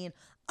not mean,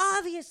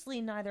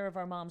 obviously neither of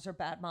our moms are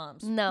bad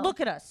moms. No.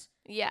 Look at us.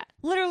 Yeah.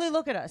 Literally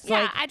look at us.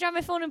 Yeah, like, I drop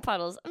my phone in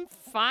puddles. I'm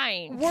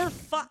fine. We're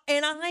fine.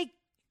 And I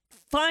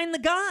find the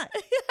guy.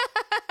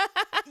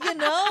 You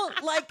know,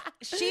 like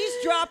she's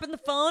dropping the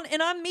phone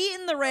and I'm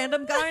meeting the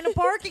random guy in a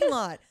parking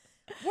lot.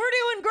 We're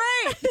doing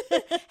great.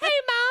 Hey,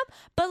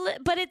 Mom.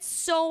 But it's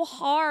so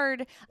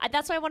hard.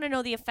 That's why I want to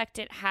know the effect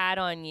it had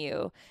on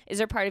you. Is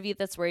there part of you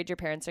that's worried your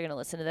parents are going to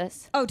listen to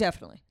this? Oh,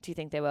 definitely. Do you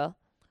think they will?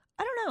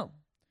 I don't know.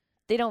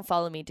 They don't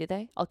follow me, do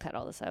they? I'll cut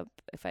all this out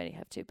if I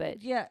have to.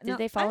 But yeah, did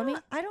they follow me?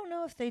 I don't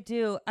know if they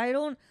do. I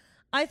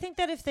think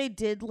that if they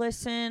did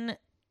listen,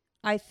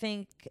 I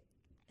think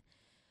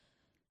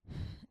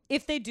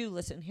if they do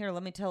listen, here,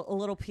 let me tell a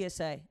little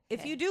PSA.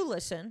 If you do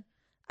listen,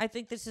 I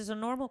think this is a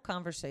normal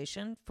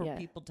conversation for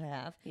people to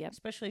have,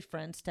 especially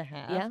friends to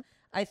have. Yeah.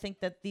 I think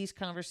that these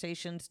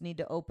conversations need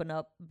to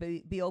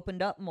be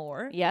opened up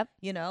more. Yep.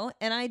 You know,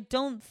 and I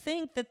don't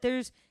think that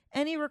there's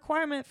any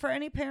requirement for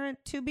any parent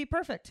to be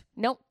perfect.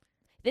 Nope.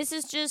 This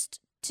is just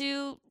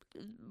too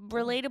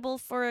relatable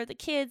for the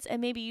kids, and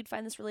maybe you'd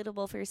find this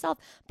relatable for yourself,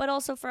 but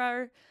also for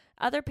our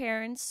other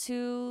parents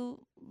who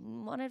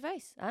want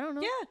advice. I don't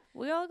know. Yeah.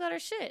 We all got our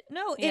shit.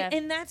 No,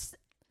 and that's,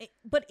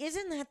 but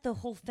isn't that the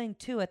whole thing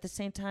too at the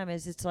same time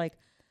is it's like,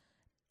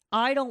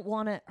 I don't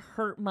want to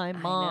hurt my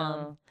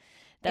mom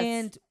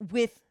and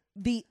with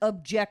the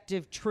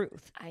objective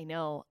truth. I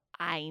know.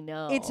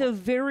 It's a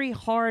very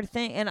hard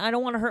thing. And I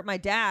don't want to hurt my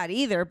dad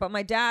either, but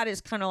my dad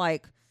is kind of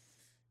like,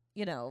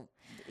 you know,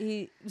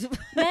 men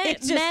are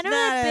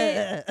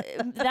a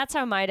bit, that's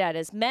how my dad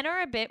is. Men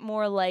are a bit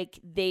more like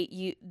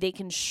they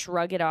can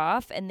shrug it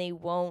off and they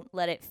won't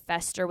let it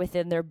fester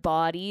within their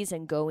bodies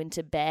and go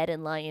into bed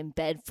and lie in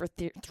bed for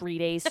 3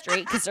 days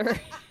straight because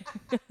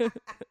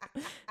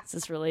Is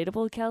this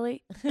relatable,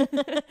 Kelly?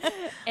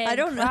 I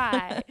don't know.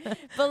 cry.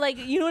 But like,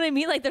 you know what I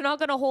mean? Like, they're not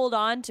gonna hold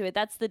on to it.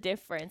 That's the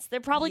difference. They're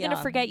probably gonna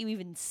Yeah. forget you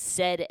even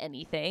said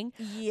anything.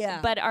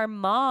 Yeah. But our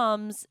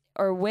moms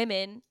or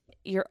women,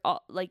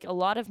 like a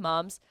lot of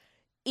moms,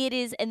 it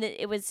is, and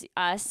it was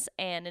us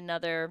and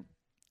another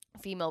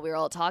female. We were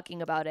all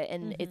talking about it,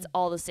 and it's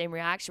all the same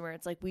reaction where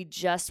it's like, we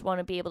just want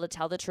to be able to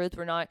tell the truth.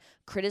 We're not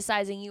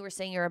criticizing you or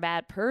saying you're a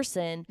bad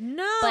person.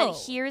 no. But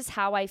here's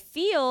how I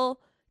feel.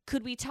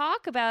 Could we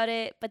talk about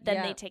it? But then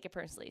Yeah. they take it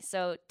personally.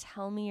 So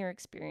tell me your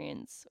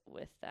experience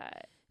with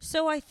that.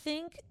 So I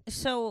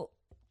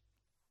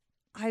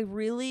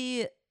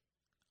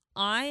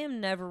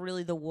am never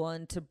really the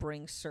one to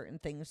bring certain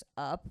things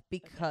up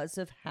because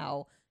of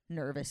how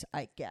nervous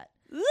I get.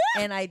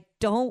 And I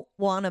don't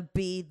want to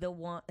be the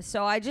one.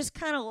 So I just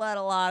kind of let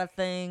a lot of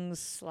things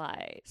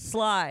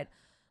slide.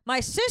 My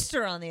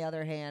sister, on the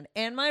other hand,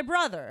 and my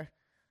brother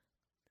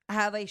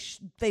have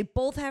they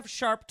both have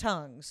sharp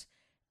tongues,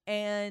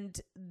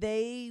 and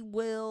they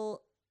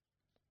will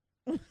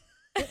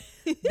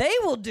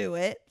do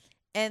it.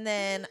 And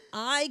then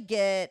I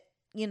get,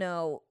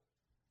 then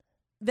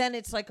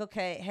it's like,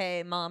 okay,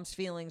 hey, mom's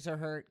feelings are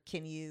hurt.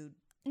 Can you?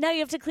 Now you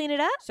have to clean it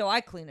up? So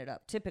I clean it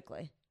up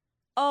typically.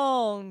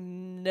 Oh,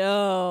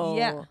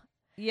 no.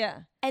 Yeah.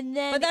 And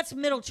then. But that's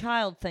middle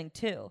child thing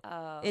too.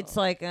 Oh. It's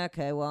like,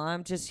 okay, well,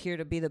 I'm just here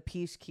to be the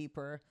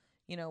peacekeeper,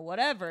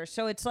 whatever.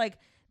 So it's like,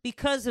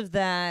 because of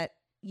that,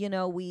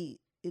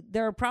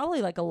 there are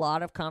probably like a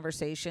lot of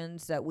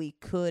conversations that we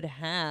could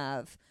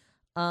have,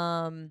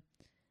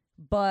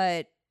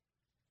 but,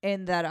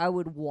 and that I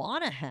would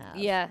want to have.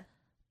 Yeah.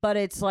 But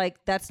it's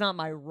like, that's not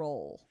my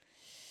role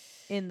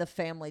in the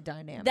family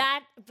dynamic.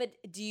 But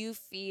do you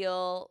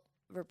feel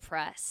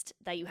repressed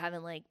that you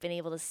haven't like been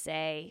able to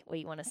say what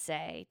you want to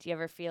say? Do you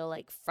ever feel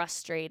like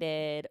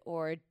frustrated,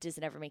 or does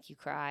it ever make you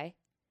cry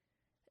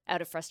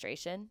out of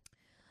frustration?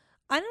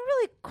 I don't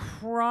really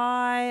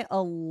cry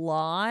a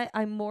lot.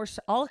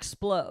 I'll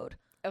explode.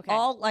 Okay.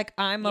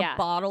 I'm a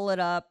bottle it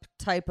up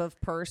type of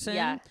person.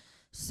 Yeah.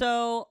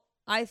 So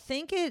I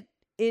think it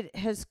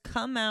has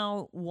come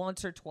out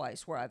once or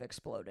twice where I've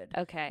exploded.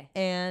 Okay.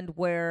 And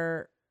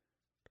where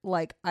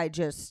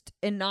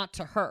and not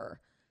to her,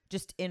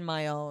 just in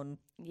my own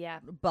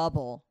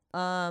bubble.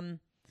 I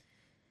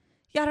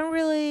don't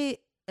really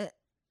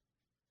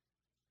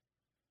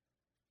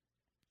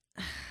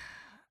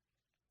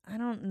I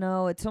don't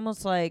know. It's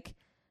almost like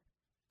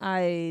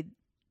I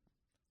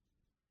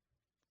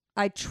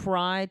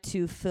try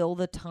to fill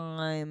the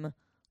time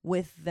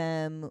with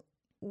them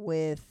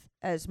with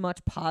as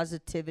much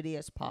positivity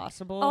as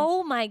possible.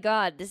 Oh my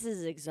God, this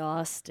is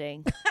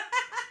exhausting.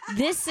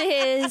 This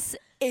is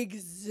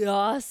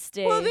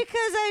exhausting. Well, because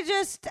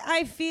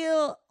I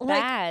feel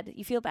bad.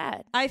 You feel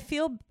bad. I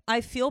feel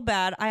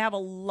bad. I have a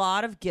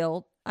lot of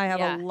guilt. I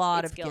have a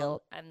lot of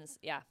guilt.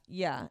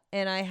 Yeah.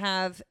 And I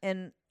have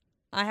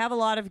a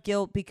lot of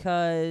guilt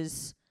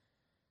because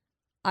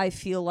I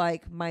feel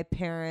like my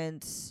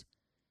parents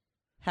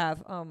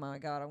have, oh my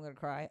God, I'm going to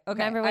cry. Okay.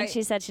 Remember when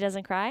she said she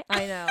doesn't cry?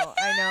 I know. Well,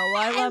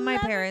 I love my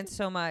parents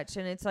so much.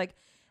 And it's like,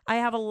 I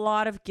have a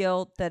lot of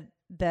guilt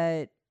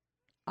that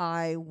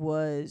I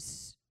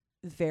was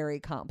very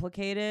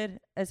complicated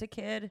as a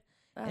kid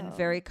and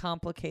very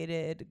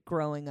complicated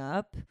growing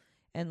up.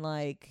 And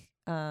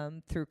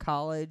through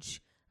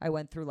college, I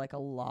went through a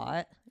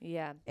lot.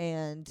 Yeah.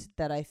 And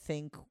that I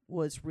think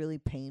was really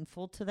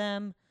painful to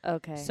them.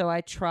 Okay. So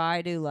I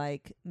try to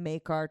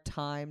make our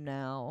time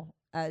now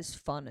as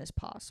fun as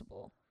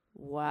possible.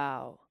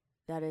 Wow.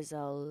 That is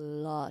a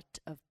lot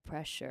of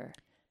pressure.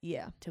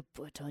 Yeah. To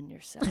put on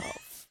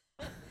yourself.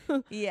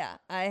 Yeah.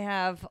 I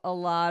have a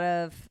lot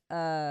of,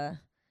 and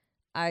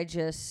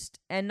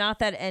not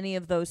that any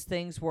of those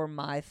things were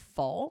my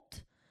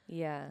fault.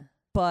 Yeah.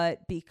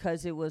 But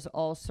because it was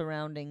all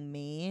surrounding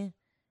me,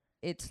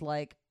 it's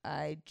like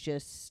But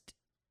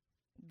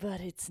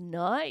it's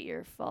not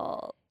your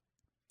fault.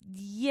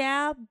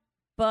 Yeah,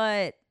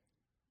 but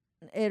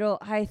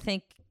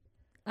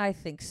I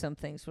think some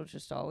things will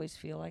just always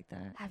feel like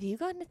that. Have you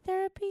gone to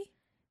therapy?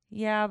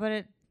 Yeah,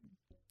 but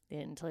They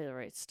didn't tell you the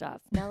right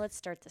stuff. Now let's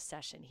start the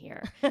session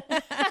here.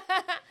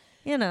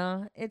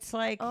 It's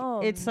like,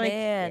 Oh, it's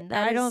man,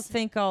 like, I don't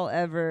think I'll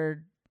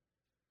ever,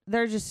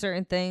 there are just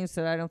certain things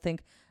that I don't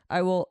think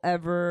I will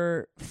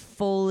ever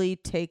fully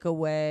take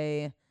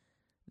away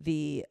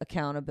the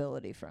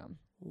accountability from.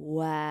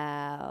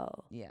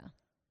 Wow. Yeah,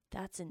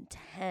 That's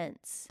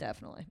intense.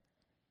 definitely.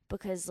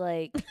 Because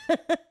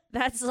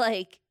that's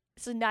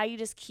so now you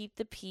just keep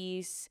the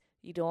peace.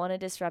 You don't want to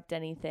disrupt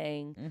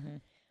anything. Mm-hmm.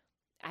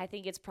 I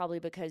think it's probably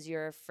because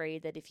you're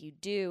afraid that if you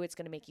do, it's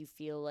going to make you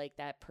feel like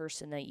that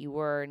person that you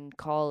were in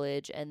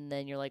college. And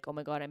then you're like, oh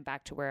my God, I'm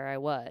back to where I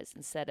was,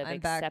 instead of I'm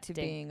accepting. back to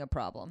being a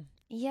problem.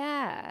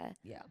 Yeah.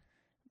 Yeah.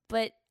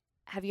 But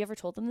have you ever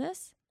told them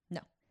this?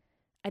 No.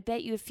 I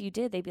bet you if you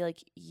did, they'd be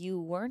like, you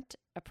weren't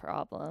a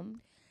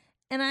problem.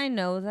 And I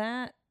know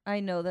that.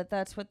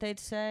 That's what they'd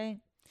say.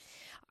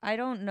 I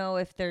don't know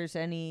if there's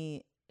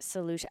any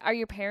solution. Are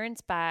your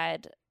parents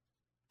bad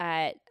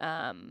at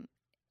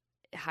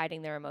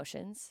hiding their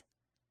emotions.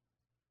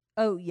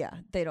 Oh yeah,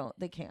 they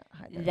can't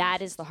hide their That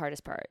emotions. is the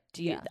hardest part.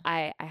 Do you? Yeah.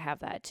 I have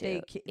that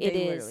too. They It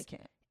literally is,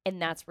 can't.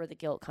 and that's where the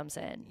guilt comes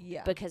in.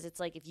 Yeah. Because it's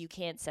like if you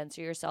can't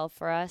censor yourself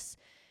for us,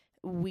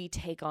 we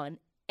take on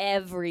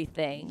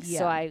everything. Yeah.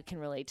 So I can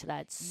relate to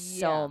that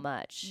so Yeah.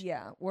 much.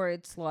 Yeah, where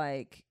it's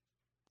like,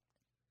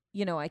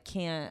 I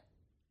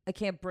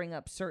can't bring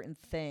up certain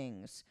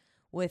things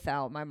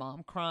without my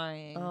mom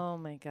crying. Oh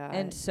my God.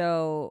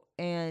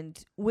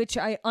 And which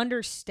I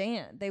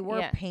understand. They were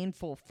Yeah.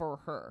 painful for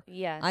her.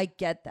 Yeah. I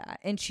get that.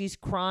 And she's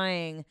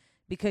crying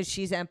because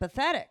she's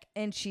empathetic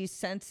and she's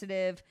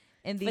sensitive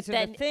and these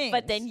are the things.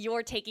 But then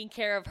you're taking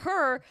care of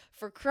her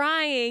for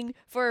crying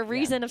for a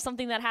reason of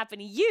something that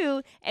happened to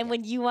you. And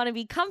when you want to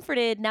be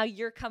comforted, now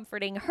you're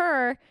comforting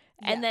her.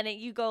 And then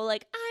you go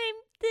like, I'm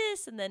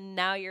this. And then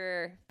now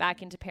you're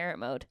back into parent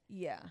mode.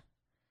 Yeah.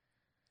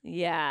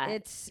 Yeah.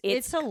 It's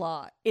It's a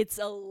lot. It's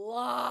a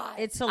lot.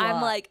 It's a lot.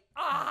 I'm like,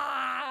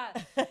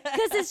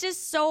 because it's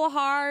just so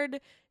hard.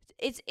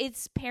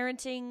 It's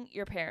parenting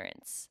your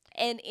parents.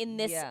 And in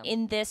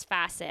this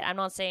facet, I'm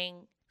not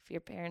saying if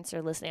your parents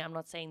are listening, I'm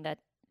not saying that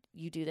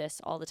you do this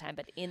all the time,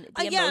 but in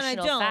the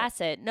emotional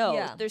facet,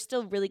 there's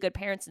still really good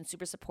parents and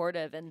super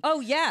supportive and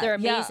they're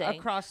amazing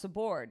across the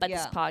board. But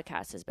this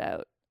podcast is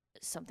about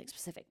something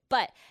specific.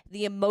 But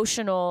the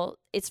emotional,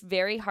 it's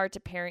very hard to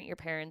parent your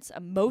parents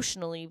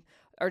emotionally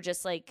or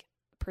just like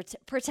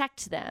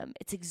protect them.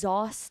 It's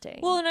exhausting.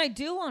 Well, and I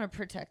do want to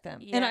protect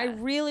them. And I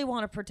really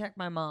want to protect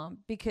my mom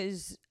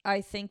because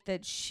I think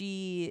that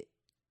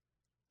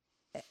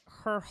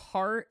her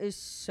heart is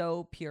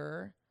so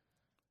pure.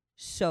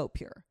 So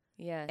pure.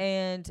 Yeah.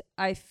 And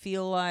I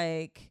feel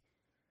like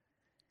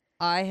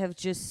I have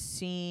just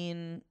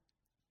seen,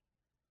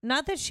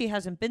 not that she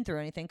hasn't been through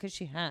anything, because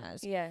she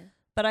has. Yeah.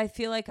 But I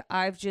feel like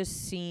I've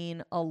just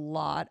seen a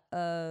lot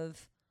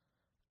of,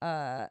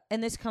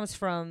 and this comes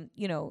from,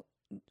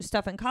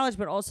 stuff in college,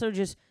 but also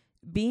just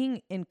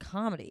being in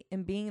comedy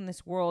and being in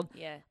this world.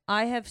 Yeah.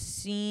 I have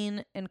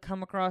seen and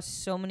come across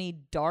so many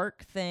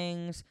dark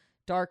things,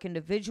 dark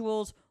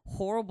individuals,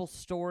 horrible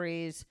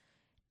stories.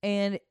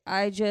 And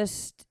I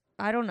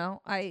don't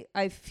know.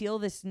 I feel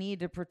this need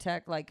to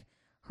protect like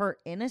her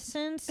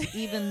innocence,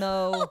 even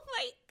though oh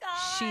my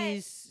God.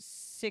 she's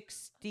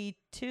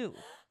 62.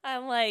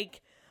 I'm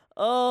like,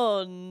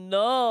 oh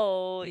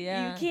no,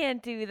 Yeah. you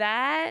can't do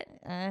that.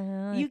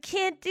 You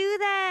can't do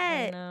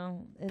that. I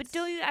know. But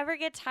do you ever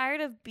get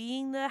tired of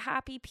being the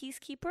happy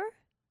peacekeeper?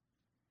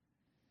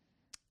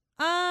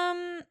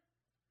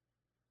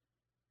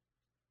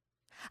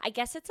 I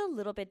guess it's a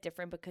little bit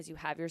different because you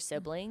have your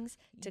siblings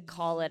to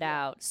call it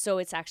out. So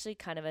it's actually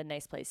kind of a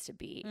nice place to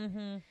be.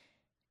 Mm-hmm.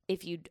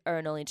 If you are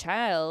an only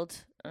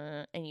child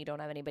and you don't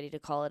have anybody to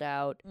call it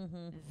out,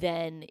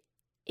 then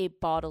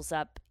it bottles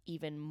up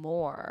even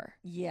more.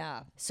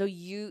 Yeah. So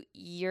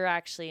you're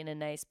actually in a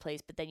nice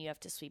place, but then you have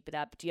to sweep it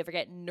up. Do you ever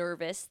get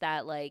nervous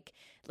that like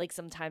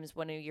sometimes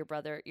one of your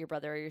brother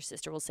or your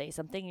sister will say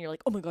something and you're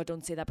like, oh my God,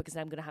 don't say that because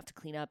I'm gonna have to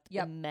clean up the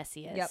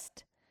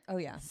messiest Oh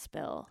yeah.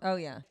 spill. Oh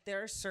yeah.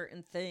 There are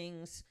certain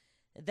things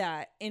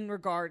that in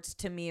regards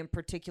to me in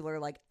particular,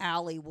 like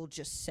Allie will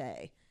just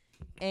say.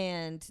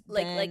 And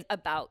like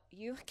about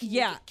you?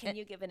 Can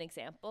you give an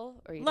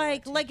example? Or you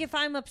like if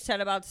I'm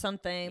upset about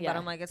something, Yeah. but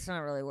I'm like, it's not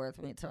really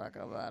worth me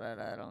talking about it.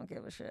 I don't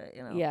give a shit,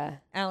 Yeah.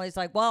 Allie's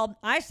like, well,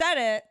 I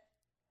said it.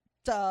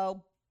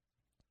 So,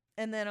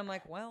 and then I'm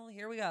like, well,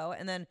 here we go.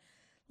 And then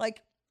I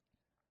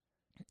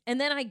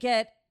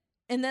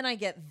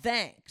get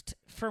thanked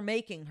for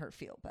making her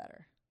feel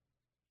better.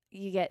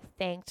 You get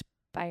thanked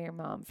by your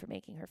mom for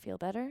making her feel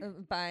better?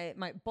 By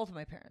both of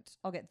my parents.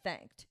 I'll get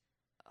thanked.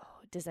 Oh,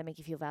 does that make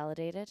you feel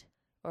validated?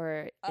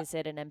 Or is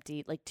it an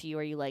empty, like to you,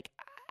 are you like,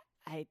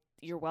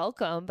 you're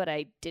welcome, but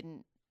I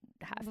didn't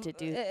have to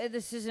do.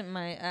 This isn't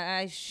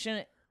I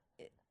shouldn't,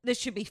 this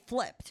should be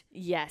flipped.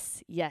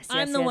 Yes.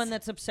 I'm the one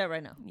that's upset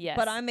right now. Yes.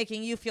 But I'm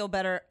making you feel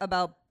better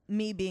about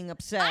me being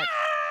upset.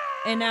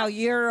 And now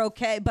you're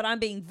okay, but I'm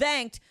being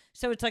thanked.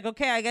 So it's like,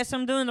 okay, I guess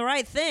I'm doing the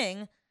right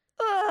thing.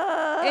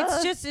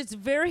 It's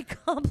very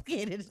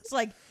complicated. It's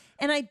like,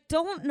 and I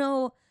don't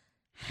know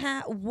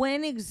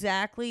when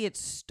exactly it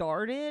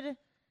started.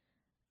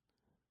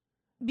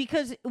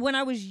 Because when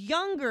I was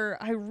younger,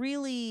 I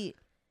really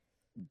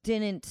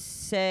didn't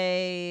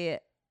say,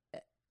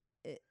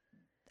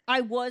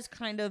 I was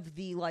kind of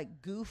the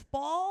like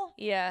goofball.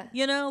 Yeah.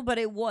 But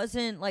it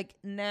wasn't like,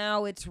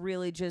 now it's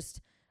really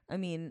just,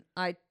 the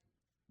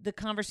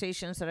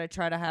conversations that I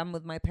try to have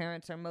with my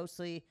parents are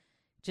mostly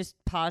just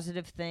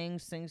positive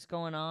things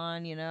going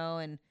on,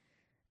 and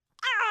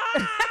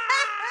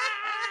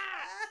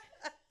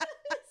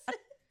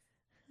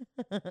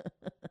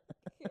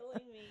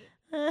Killing me.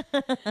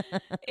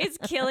 It's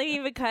killing me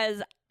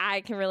because I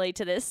can relate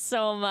to this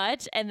so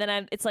much, and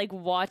then it's like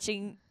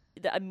watching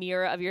a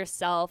mirror of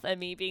yourself and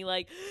me being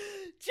like,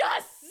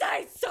 just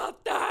say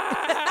something.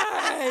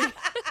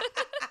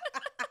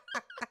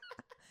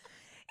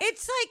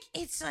 It's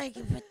like,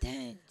 but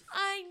then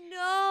I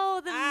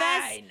know the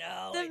mess. I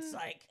know.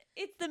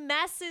 The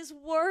mess is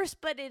worse,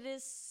 but it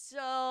is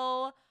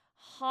so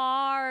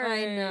hard.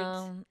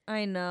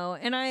 I know.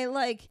 And I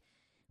like,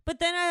 but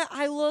then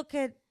I look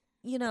at,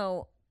 you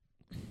know,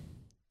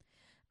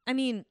 I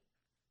mean,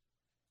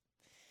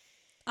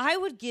 I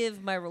would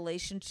give my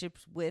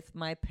relationships with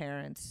my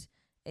parents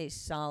a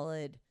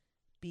solid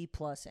B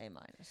plus A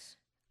minus.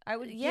 I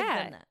would give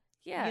them that.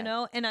 Yeah. You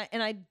know, and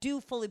I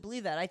do fully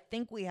believe that. I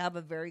think we have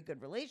a very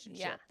good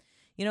relationship. Yeah.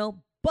 You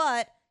know,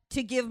 but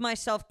to give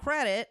myself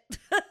credit,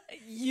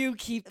 you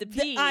keep the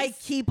peace. I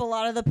keep a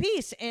lot of the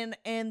peace, and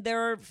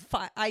there are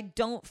I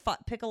don't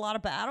pick a lot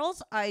of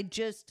battles. I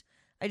just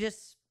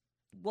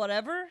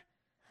whatever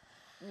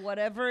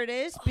it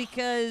is,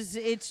 because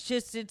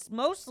it's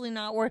mostly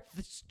not worth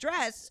the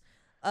stress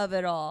of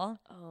it all.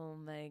 Oh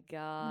my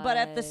God. But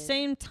at the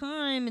same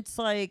time, it's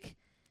like,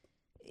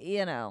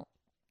 you know,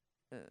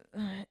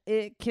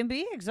 it can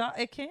be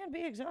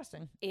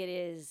exhausting. It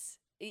is.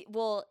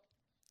 Well,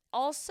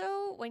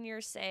 also, when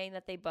you're saying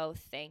that they both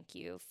thank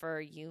you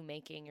for you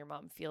making your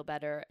mom feel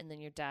better, and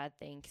then your dad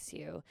thanks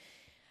you,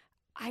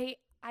 I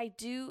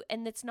do,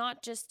 and it's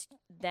not just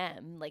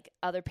them. Like,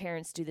 other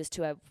parents do this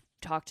too. I've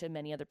talked to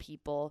many other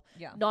people,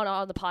 not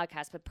on the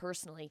podcast, but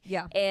personally.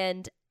 Yeah.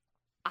 And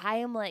I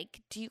am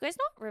like, do you guys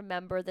not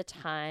remember the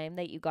time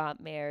that you got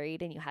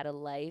married and you had a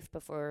life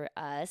before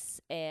us,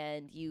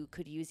 and you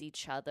could use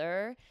each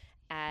other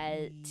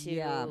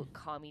to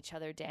calm each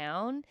other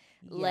down?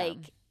 Yeah.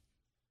 Like,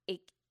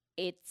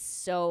 it's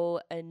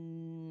so,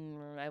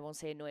 I won't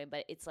say annoying,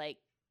 but it's like,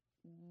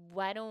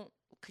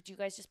 could you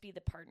guys just be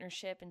the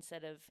partnership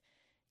instead of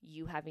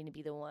you having to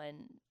be the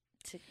one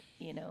to,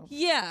 you know?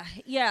 Yeah.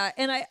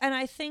 And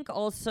I think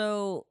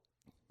also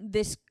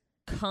this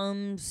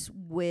comes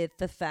with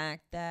the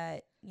fact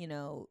that, you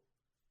know,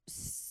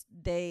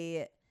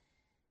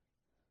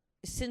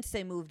 since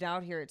they moved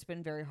out here, it's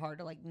been very hard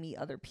to like meet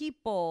other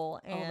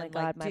people. And oh my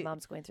God, my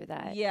mom's going through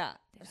that. Yeah.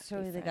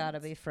 So they gotta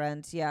be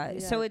friends. Yeah.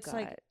 So it's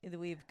like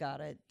we've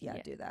gotta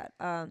do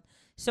that.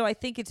 So I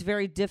think it's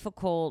very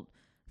difficult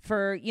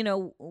for, you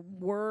know,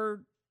 we're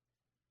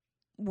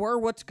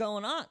what's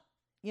going on.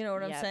 You know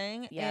what I'm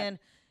saying? Yep.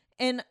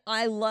 And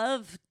I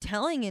love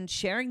telling and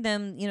sharing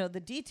them, you know, the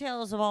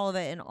details of all of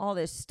it and all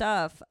this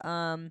stuff.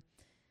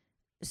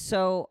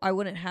 So I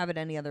wouldn't have it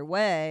any other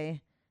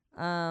way.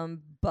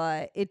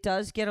 But it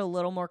does get a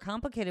little more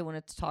complicated when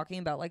it's talking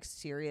about like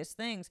serious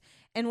things.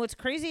 And what's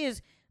crazy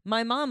is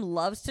my mom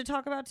loves to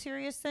talk about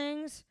serious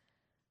things.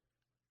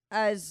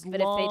 But if they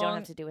don't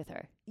have to do with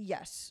her.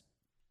 Yes.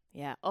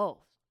 Yeah. Oh,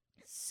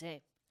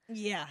 same.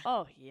 Yeah.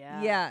 Oh,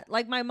 yeah. Yeah.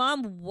 Like my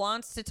mom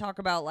wants to talk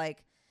about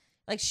like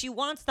she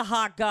wants the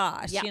hot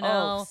goss, you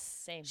know? Oh,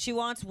 same. She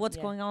wants what's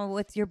going on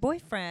with your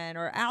boyfriend,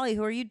 or Allie,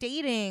 who are you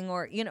dating?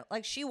 Or, you know,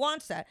 like she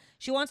wants that.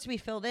 She wants to be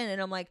filled in.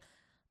 And I'm like,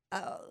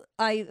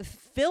 I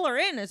fill her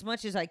in as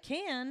much as I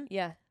can.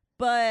 Yeah.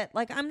 But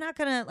like, I'm not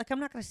gonna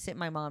sit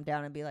my mom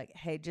down and be like,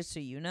 hey, just so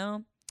you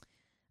know,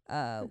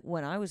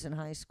 when I was in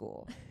high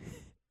school,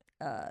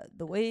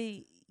 the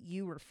way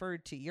you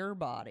referred to your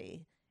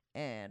body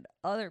and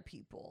other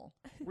people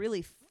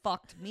really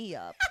fucked me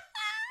up.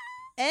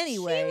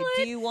 Anyway,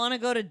 do you want to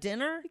go to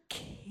dinner?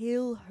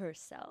 Kill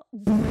herself.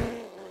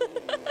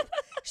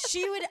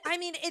 She would. I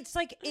mean, it's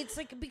like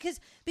because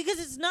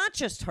it's not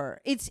just her.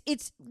 It's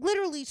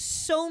literally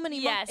so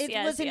many.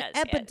 It was an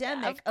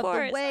epidemic of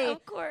the way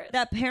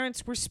that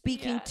parents were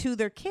speaking to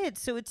their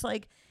kids. So it's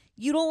like,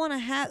 you don't want to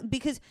have,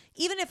 because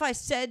even if I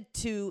said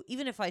to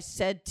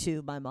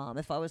my mom,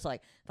 if I was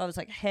like,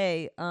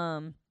 hey,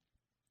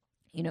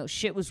 you know,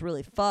 shit was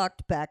really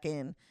fucked back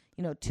in,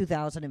 you know,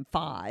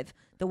 2005,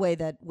 the way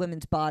that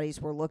women's bodies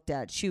were looked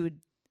at, she would,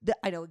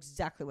 I know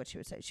exactly what she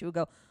would say. She would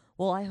go,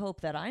 well, I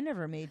hope that I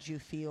never made you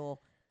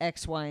feel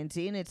X, Y, and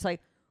Z. And it's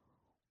like,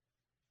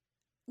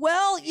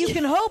 well, you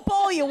can hope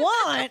all you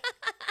want.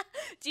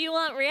 Do you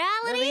want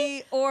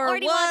reality? Or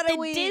do you want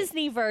the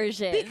Disney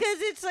version? Because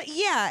it's like,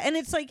 and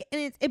it's like,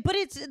 but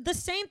it's the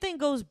same thing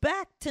goes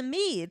back to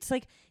me. It's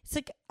like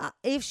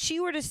if she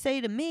were to say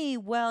to me,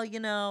 well, you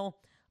know,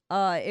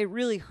 it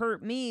really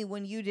hurt me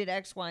when you did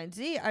X, Y, and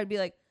Z, I'd be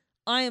like,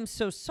 I am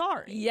so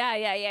sorry. Yeah.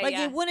 Like,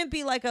 it wouldn't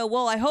be like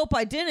well, I hope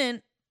I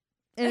didn't.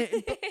 And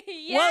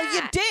well,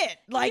 you did.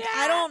 Like,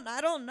 I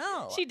don't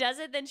know. She does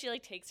it, then she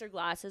like takes her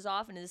glasses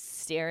off and is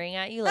staring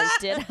at you like,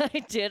 did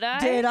I?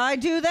 Did I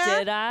do that?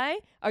 Did I?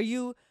 Are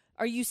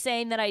you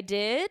saying that I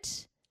did?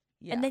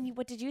 Yeah. And then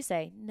what did you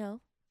say?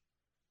 No.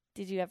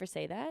 Did you ever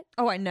say that?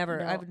 Oh, I've never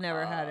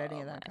had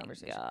any of that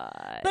conversation.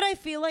 God. But I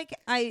feel like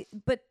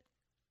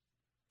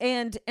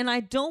and I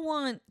don't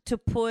want to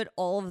put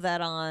all of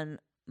that on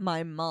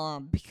my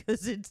mom,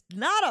 because it's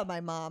not on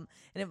my mom.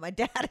 And if my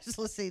dad is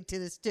listening to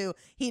this too,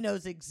 he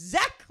knows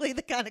exactly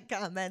the kind of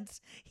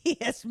comments he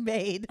has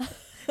made.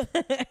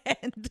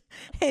 And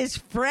his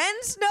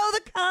friends know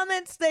the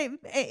comments they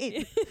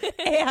made.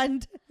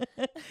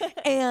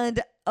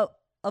 and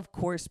of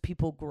course,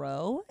 people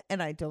grow,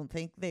 and I don't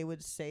think they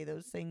would say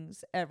those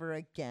things ever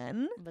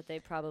again. But they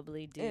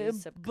probably do.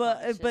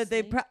 But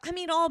they I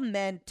mean, all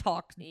men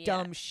talk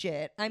dumb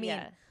shit. I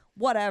mean,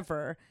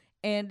 whatever.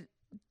 And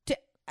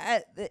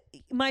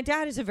my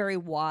dad is a very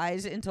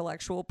wise,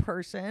 intellectual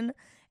person,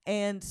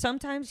 and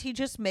sometimes he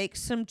just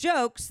makes some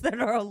jokes that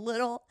are a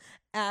little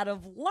out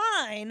of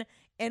line.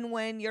 And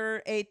when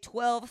you're a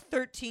 12,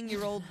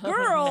 13-year-old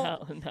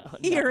girl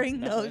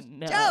hearing those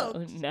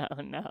jokes, no.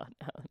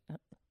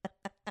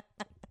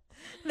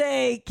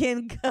 they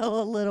can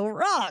go a little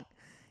wrong,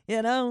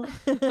 you know?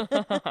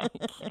 But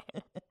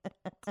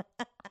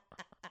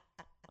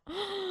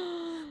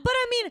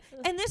I mean,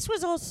 and this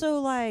was also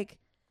like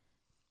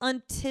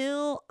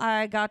until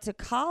I got to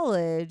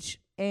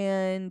college,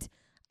 and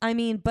I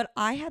mean, but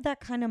I had that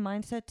kind of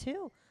mindset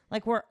too.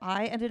 Like where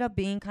I ended up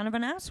being kind of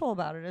an asshole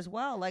about it as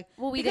well. Like,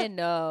 well, we didn't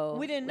know.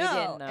 We didn't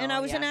know. And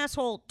I was an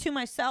asshole to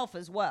myself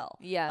as well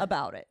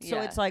about it. So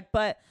it's like,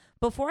 but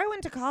before I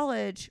went to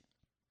college,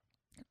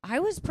 I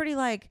was pretty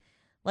like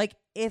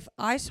if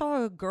I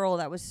saw a girl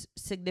that was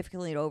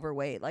significantly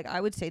overweight, like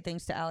I would say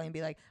things to Allie and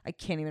be like, I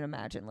can't even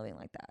imagine living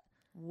like that.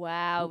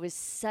 Wow, it was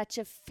such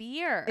a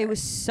fear. It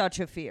was such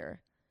a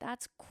fear.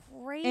 That's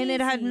crazy. And it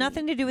had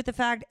nothing to do with the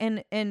fact,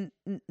 and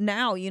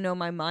now, you know,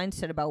 my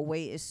mindset about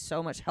weight is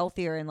so much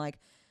healthier, and like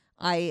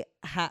I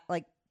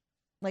like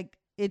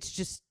it's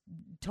just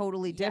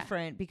totally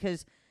different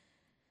because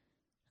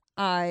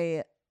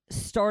I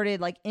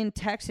started like in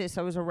Texas,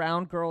 I was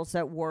around girls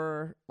that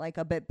were like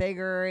a bit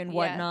bigger and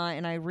whatnot,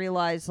 and I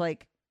realized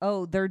like,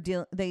 oh,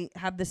 they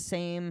have the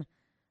same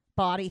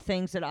body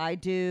things that I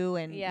do,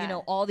 and you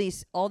know, all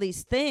these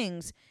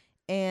things,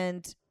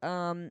 and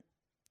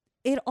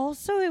it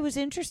was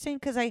interesting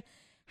because I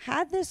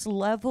had this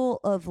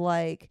level of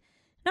like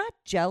not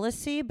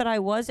jealousy, but I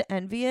was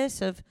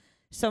envious of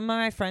some of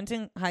my friends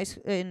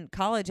in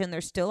college, and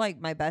they're still like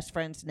my best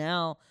friends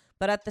now.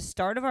 But at the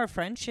start of our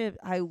friendship,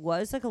 I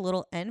was like a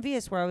little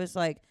envious where I was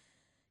like,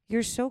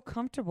 you're so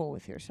comfortable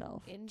with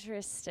yourself.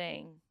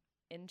 Interesting.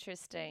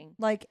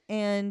 Like,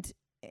 and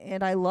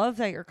I love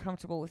that you're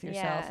comfortable with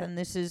yourself. And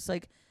this is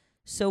like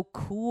so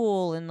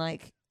cool. And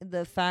like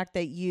the fact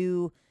that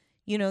you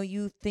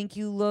think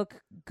you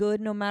look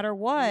good no matter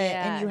what.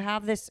 And you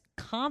have this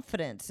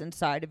confidence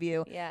inside of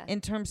you in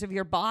terms of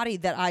your body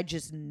that I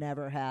just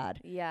never had.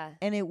 Yeah.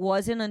 And it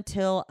wasn't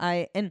until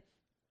I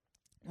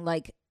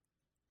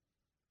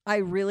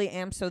really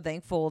am so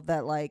thankful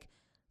that like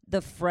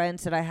the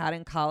friends that I had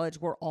in college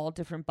were all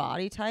different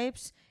body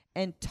types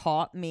and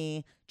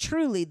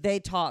they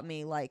taught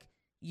me like,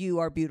 you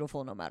are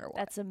beautiful no matter what.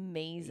 That's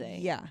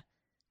amazing. Yeah.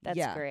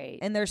 That's great.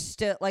 And they're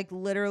still like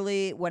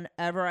literally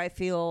whenever I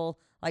feel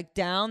like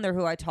down, they're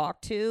who I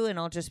talk to, and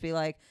I'll just be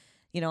like,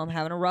 you know, I'm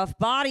having a rough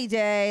body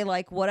day,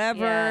 like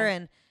whatever.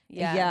 And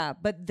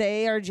but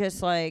they are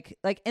just like,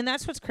 and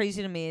that's what's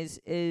crazy to me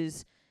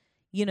is,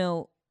 you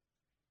know,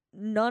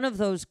 none of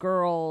those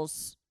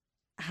girls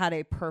had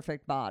a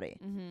perfect body.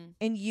 Mm-hmm.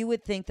 And you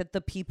would think that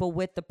the people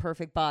with the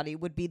perfect body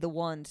would be the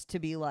ones to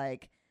be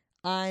like,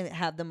 I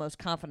have the most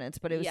confidence,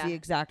 but it was the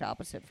exact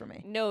opposite for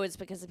me. No, it's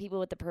because the people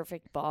with the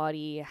perfect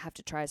body have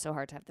to try so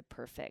hard to have the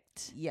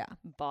perfect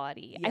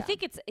body. I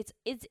think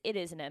it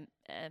is an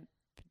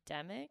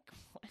epidemic.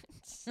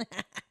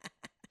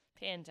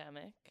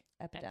 Pandemic.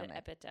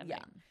 Epidemic.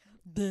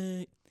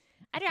 Yeah.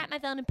 I dropped my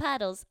phone in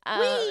puddles.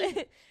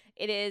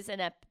 It is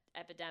an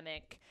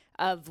epidemic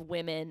of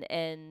women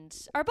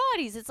and our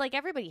bodies. It's like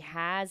everybody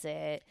has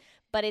it,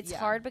 but it's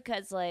hard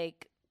because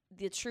like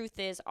the truth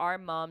is our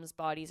moms'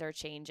 bodies are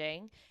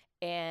changing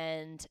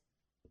and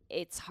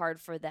it's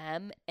hard for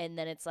them. And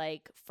then it's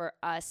like for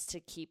us to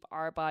keep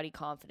our body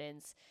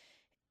confidence,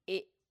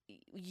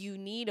 you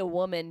need a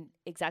woman,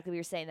 exactly what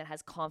you're saying, that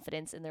has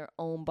confidence in their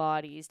own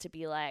bodies to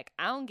be like,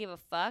 I don't give a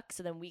fuck.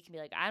 So then we can be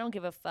like, I don't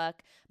give a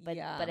fuck. But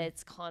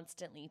it's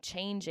constantly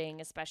changing,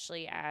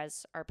 especially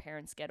as our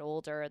parents get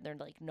older and they're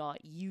like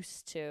not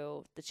used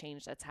to the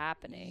change that's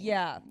happening.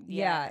 Yeah,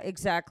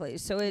 exactly.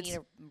 So you it's need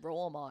a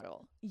role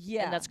model.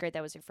 Yeah. And that's great.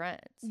 That was your friends.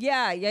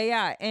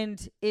 Yeah.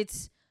 And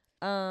it's,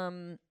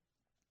 you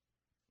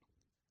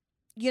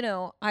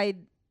know,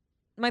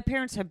 my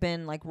parents have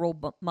been like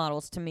role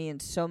models to me in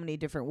so many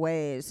different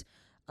ways.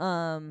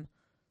 And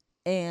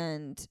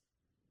you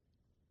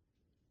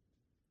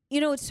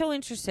know, it's so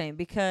interesting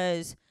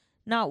because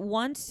not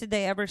once did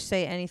they ever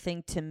say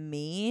anything to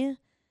me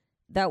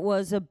that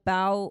was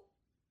about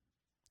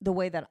the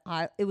way that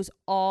it was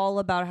all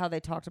about how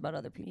they talked about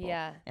other people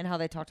and how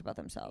they talked about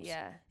themselves.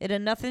 Yeah. It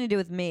had nothing to do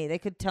with me. They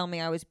could tell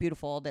me I was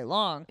beautiful all day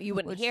long. You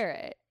wouldn't hear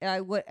it.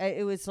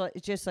 It was like,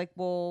 just like,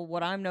 well,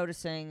 what I'm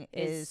noticing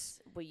is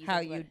how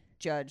you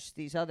judge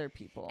these other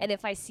people. And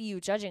if I see you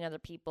judging other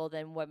people,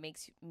 then what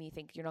makes me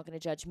think you're not going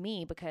to judge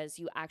me, because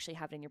you actually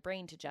have it in your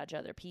brain to judge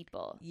other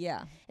people.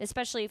 Yeah.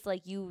 Especially if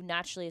like you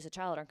naturally as a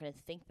child aren't going to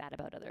think that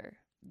about other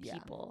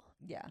people.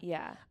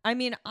 Yeah. I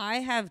mean, I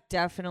have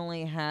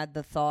definitely had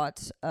the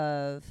thoughts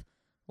of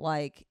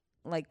like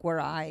where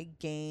I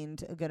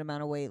gained a good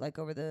amount of weight like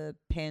over the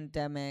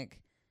pandemic.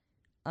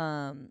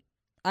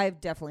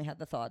 I've definitely had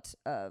the thoughts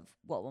of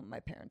what will my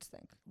parents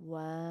think.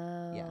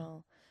 Wow. Yeah.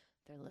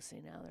 They're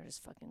listening now. They're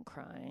just fucking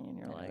crying, and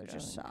you're like, they're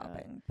just sobbing.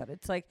 God. But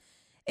it's like,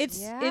 It's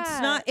Yeah.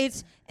 not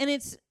it's and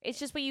it's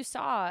just what you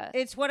saw.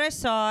 it's what I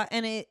saw,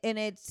 and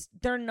it's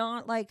they're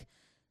not like,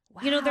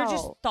 they're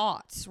just Wow.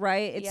 thoughts,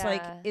 right?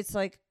 Yeah. It's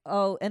like,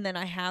 oh, and then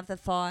I have the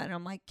thought and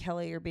I'm like,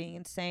 Kelly, you're being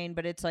insane.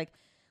 But it's like,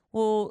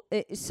 well,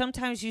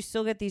 sometimes you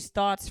still get these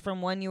thoughts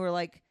from when you were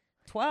like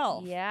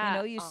 12.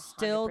 Yeah, You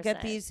still get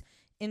 100%. these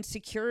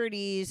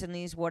insecurities and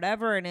these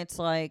whatever. And it's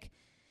like,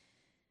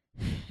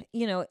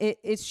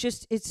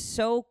 it's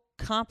so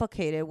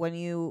complicated when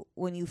you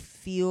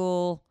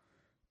feel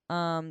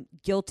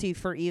guilty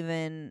for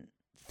even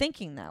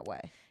thinking that way.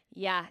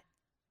 Yeah.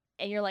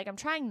 And you're like, I'm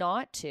trying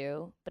not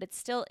to, but it's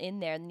still in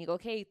there. And then you go,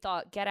 okay,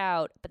 thought, get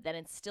out. But then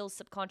it's still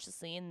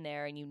subconsciously in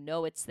there and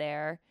it's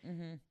there.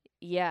 Mm-hmm.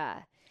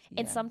 Yeah.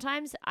 And Yeah.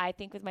 sometimes I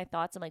think with my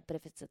thoughts, I'm like, but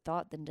if it's a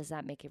thought, then does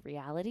that make it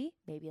reality?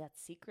 Maybe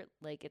that's secret.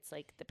 Like, it's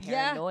like the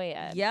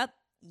paranoia. Yep.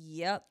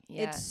 Yeah.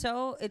 It's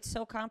so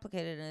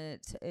complicated, and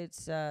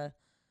it's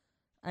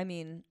I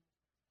mean,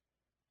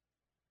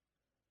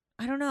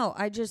 I don't know.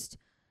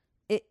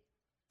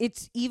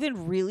 It's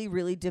even really,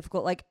 really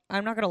difficult. Like,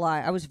 I'm not gonna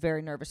lie, I was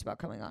very nervous about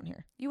coming on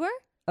here. You were?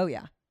 Oh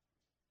yeah.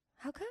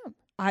 How come?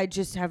 I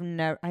just have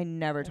I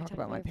never talk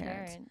about my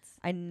parents.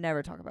 I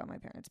never talk about my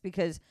parents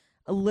because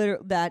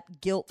that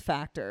guilt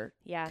factor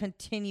Yeah.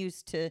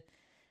 continues to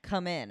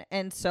come in,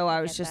 and so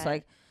I was get just that.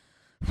 like,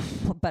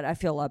 but I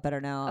feel a lot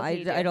better now. Okay,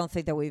 you do. I don't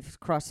think that we've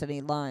crossed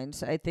any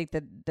lines. I think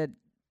that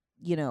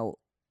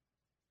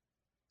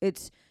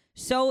it's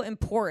so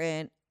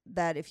important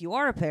that if you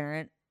are a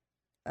parent,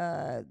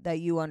 that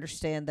you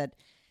understand that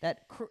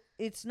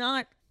it's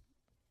not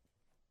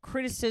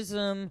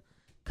criticism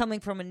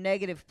coming from a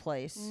negative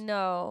place.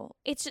 No,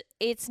 it's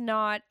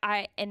not.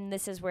 And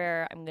this is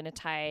where I'm gonna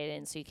tie it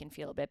in so you can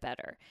feel a bit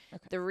better.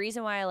 Okay. The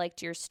reason why I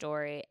liked your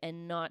story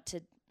and not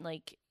to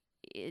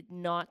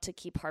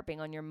keep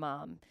harping on your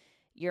mom.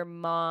 Your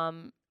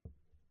mom.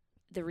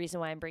 The reason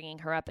why I'm bringing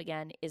her up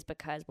again is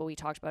because what we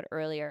talked about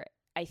earlier.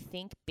 I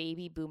think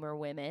baby boomer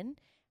women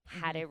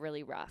had it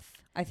really rough,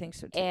 I think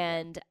so too.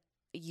 and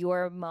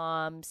your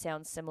mom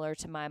sounds similar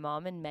to my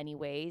mom in many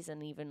ways,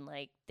 and even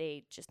like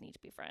they just need to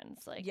be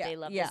friends. Like they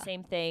love the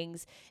same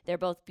things. They're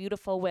both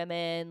beautiful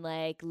women,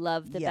 like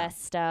love the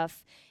best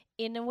stuff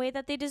in a way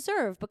that they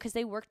deserve because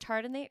they worked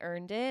hard and they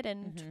earned it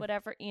and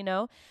whatever,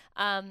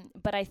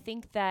 but I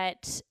think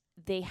that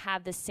they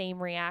have the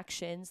same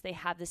reactions. They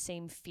have the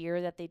same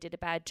fear that they did a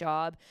bad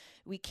job.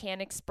 We can't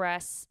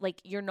express,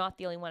 like, you're not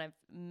the only one. I have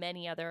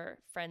many other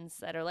friends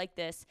that are like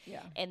this.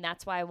 Yeah. And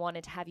that's why I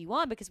wanted to have you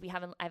on because I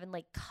haven't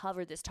like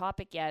covered this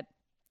topic yet.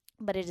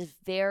 But it is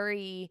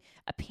very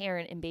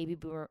apparent in baby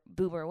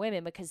boomer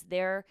women because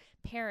their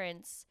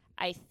parents,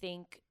 I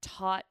think,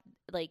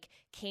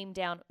 came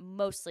down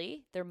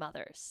mostly their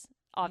mothers,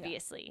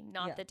 obviously,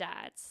 not the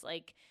dads.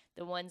 Like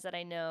the ones that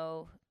I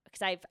know,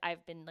 because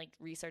I've been like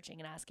researching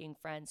and asking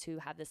friends who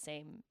have the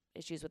same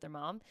issues with their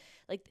mom.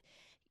 Like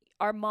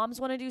our moms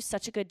want to do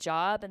such a good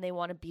job and they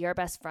want to be our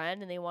best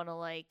friend and they want to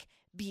like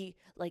be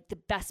like the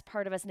best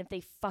part of us. And if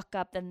they fuck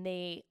up, then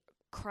they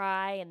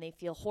cry and they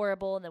feel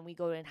horrible and then we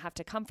go and have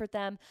to comfort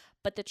them.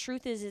 But the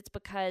truth is it's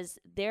because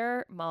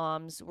their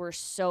moms were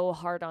so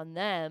hard on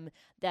them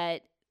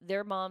that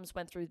their moms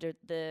went through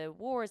the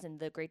wars and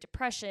the Great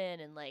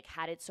Depression and like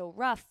had it so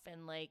rough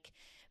and like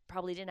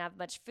probably didn't have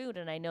much food.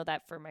 And I know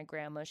that for my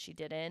grandma, she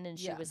didn't, and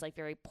she was like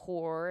very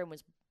poor and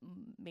was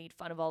made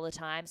fun of all the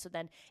time. So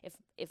then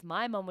if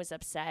my mom was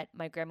upset,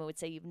 my grandma would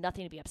say, you have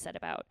nothing to be upset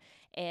about.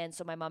 And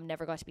so my mom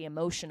never got to be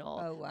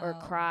emotional or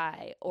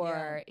cry,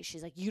 or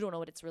she's like, you don't know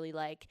what it's really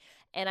like.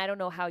 And I don't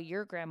know how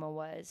your grandma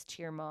was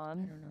to your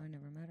mom. I don't know. I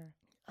never met her.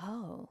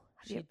 Oh.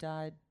 She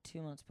died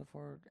 2 months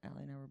before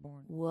Allie and I were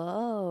born.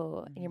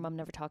 Whoa. And your mom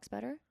never talks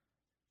about her?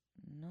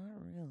 Not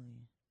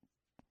really.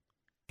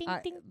 Ding,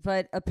 ding.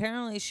 But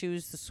apparently she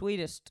was the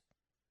sweetest.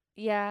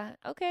 Yeah.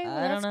 Okay. Well,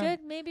 that's good.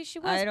 Maybe she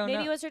was.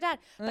 Maybe it was her dad.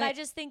 But I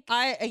just think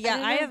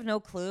I have no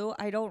clue.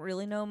 I don't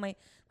really know. My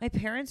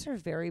parents are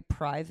very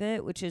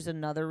private, which is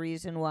another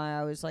reason why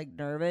I was like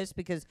nervous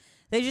because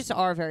they just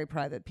are very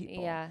private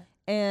people. Yeah.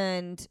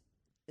 And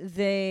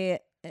they,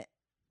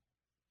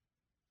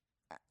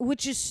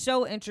 which is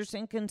so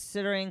interesting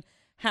considering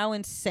how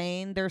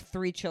insane their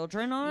 3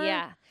 children are.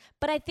 Yeah.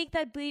 But I think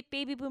that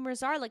baby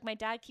boomers are like, my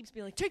dad keeps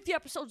being like, take the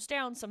episodes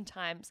down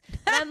sometimes.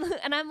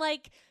 And I'm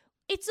like,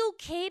 it's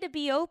okay to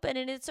be open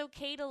and it's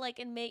okay to like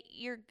admit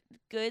your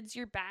goods,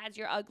 your bads,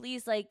 your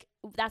uglies. Like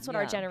that's what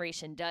our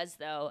generation does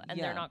though. And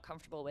they're not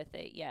comfortable with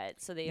it yet.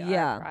 So they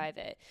are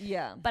private.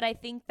 Yeah. But I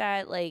think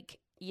that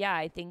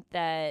I think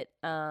that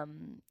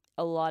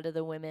a lot of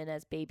the women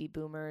as baby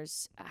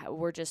boomers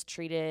were just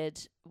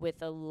treated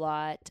with a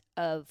lot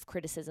of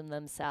criticism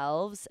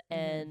themselves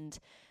and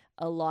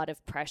a lot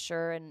of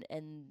pressure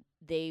and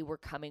they were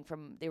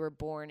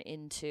born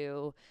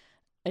into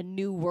a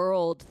new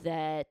world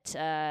that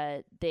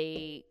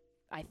they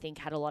I think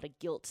had a lot of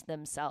guilt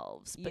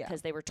themselves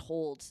because they were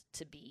told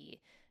to be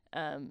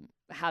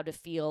how to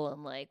feel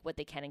and like what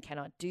they can and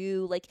cannot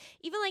do. Like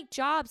even like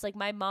jobs, like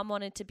my mom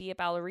wanted to be a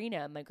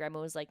ballerina. My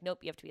grandma was like, nope,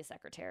 you have to be a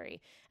secretary.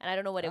 And I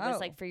don't know what it was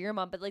like for your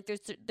mom, but like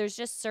there's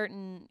just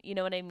certain, you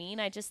know what I mean?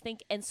 I just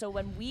think, and so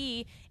when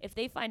if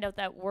they find out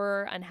that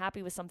we're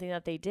unhappy with something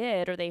that they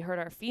did or they hurt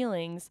our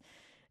feelings,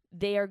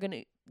 they are going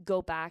to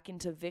go back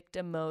into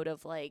victim mode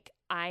of like,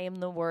 I am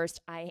the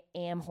worst. I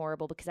am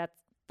horrible, because that's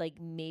like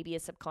maybe a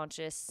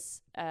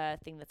subconscious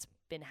thing that's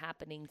been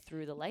happening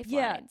through the lifelines.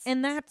 Yeah,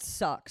 and that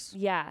sucks.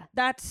 Yeah.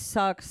 That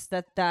sucks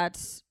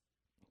that's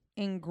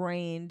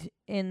ingrained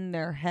in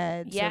their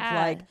heads of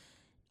Yeah. like,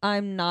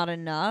 I'm not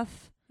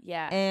enough.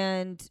 Yeah.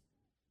 And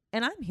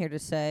I'm here to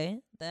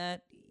say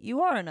that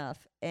you are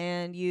enough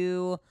and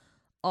you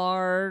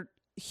are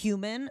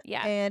human.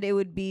 Yeah. And it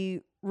would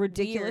be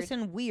ridiculous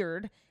and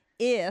weird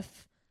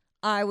if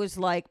I was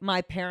like,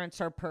 my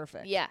parents are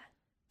perfect. Yeah.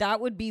 That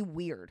would be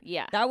weird.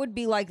 Yeah. That would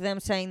be like them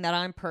saying that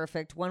I'm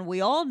perfect when we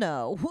all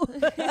know,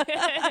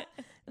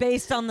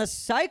 based on the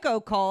psycho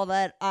call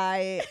that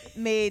I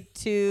made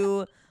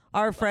to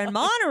our friend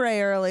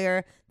Monterey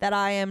earlier, that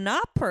I am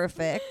not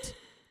perfect.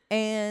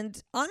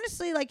 And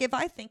honestly, like if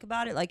I think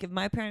about it, like if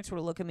my parents were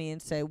to look at me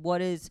and say,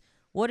 what is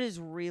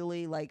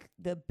really like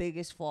the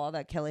biggest flaw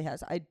that Kelly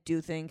has, I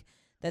do think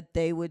that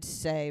they would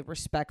say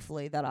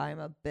respectfully that I'm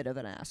a bit of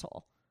an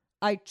asshole.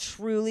 I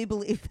truly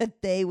believe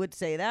that they would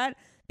say that,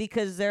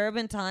 because there have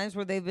been times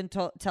where they've been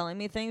telling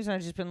me things and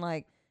I've just been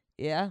like,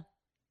 yeah.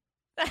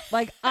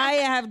 Like I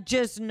have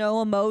just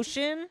no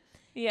emotion.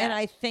 Yeah. And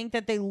I think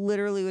that they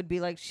literally would be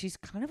like, she's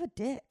kind of a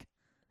dick.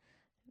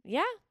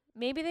 Yeah.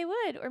 Maybe they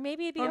would. Or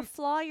maybe it'd be a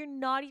flaw you're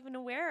not even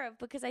aware of,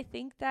 because I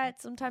think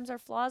that sometimes our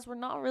flaws we're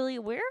not really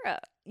aware of.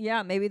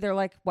 Yeah. Maybe they're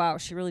like, wow,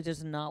 she really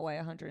does not weigh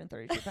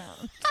 132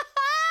 pounds.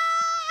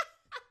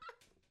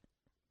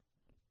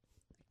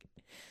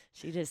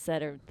 She just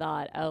said her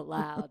thought out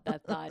loud.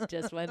 That thought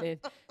just went in.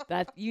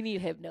 That you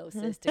need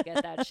hypnosis to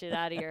get that shit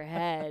out of your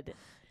head.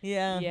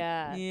 Yeah.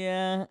 Yeah.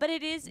 Yeah. But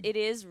it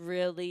is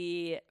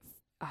really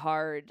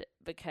hard,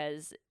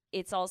 because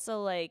it's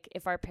also like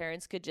if our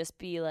parents could just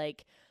be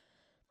like,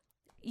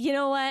 you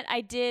know what,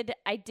 I did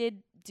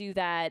do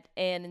that,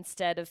 and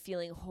instead of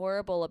feeling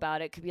horrible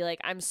about it, could be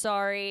like, I'm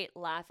sorry,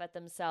 laugh at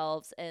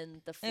themselves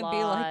and the flaws. And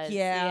be like,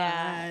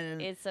 yeah.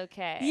 It's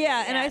okay.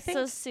 Yeah, and I think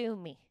so sue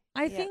me.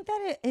 I think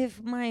that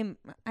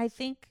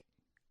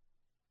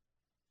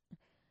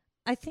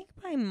I think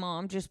my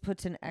mom just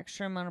puts an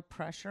extra amount of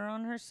pressure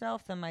on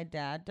herself than my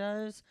dad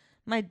does.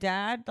 My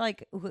dad,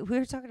 like, we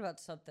were talking about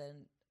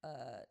something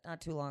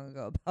not too long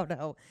ago about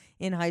how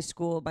in high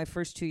school, my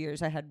first 2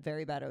 years, I had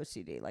very bad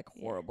OCD, like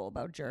horrible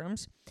about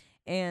germs.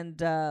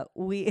 And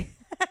we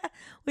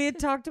had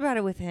talked about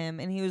it with him,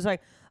 and he was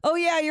like, oh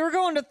yeah, you were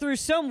going through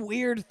some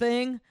weird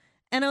thing.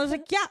 And I was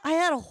like, yeah, I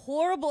had a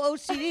horrible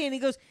OCD. And he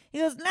goes,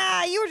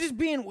 nah, you were just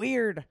being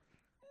weird.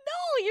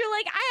 No, you're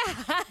like, I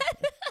had.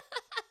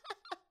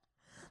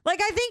 Like,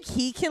 I think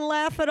he can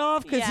laugh it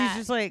off because Yeah. he's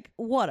just like,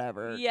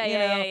 whatever. Yeah, you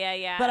yeah, know?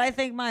 yeah. But I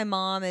think my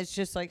mom is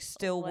just like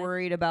still Like-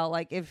 worried about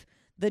like if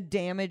the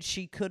damage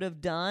she could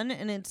have done.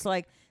 And it's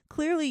like,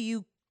 clearly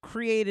you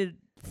created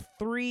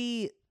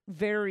 3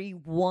 very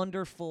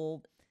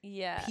wonderful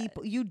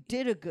people. You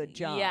did a good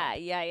job. Yeah.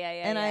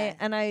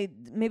 And I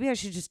maybe I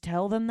should just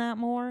tell them that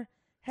more.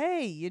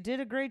 Hey, you did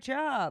a great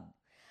job.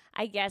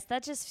 I guess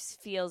that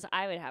just feels,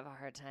 I would have a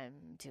hard time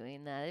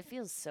doing that. It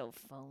feels so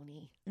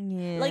phony.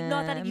 Yeah. Like,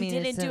 not that I you mean,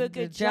 didn't it's do a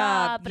good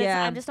job, but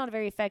yeah. I'm just not a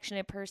very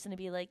affectionate person to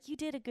be like, you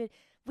did a good,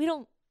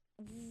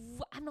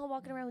 I'm not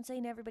walking around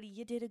saying to everybody,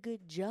 you did a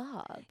good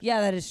job.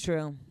 Yeah, that is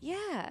true.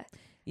 Yeah.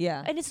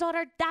 Yeah. And it's not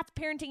that's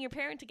parenting your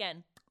parent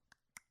again.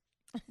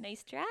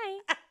 Nice try.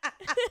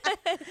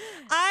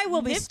 I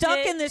will be Nipped stuck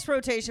it. in this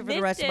rotation for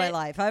the rest of my Nipped it.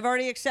 life. I've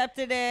already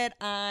accepted it.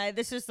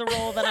 This is the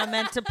role that I'm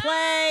meant to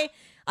play.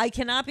 I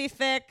cannot be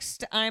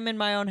fixed. I'm in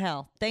my own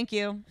hell. Thank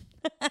you.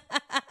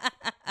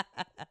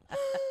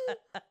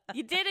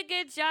 You did a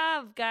good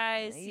job,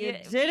 guys. You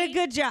did a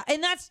good job.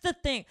 And that's the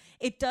thing.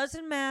 It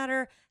doesn't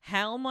matter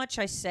how much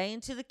I say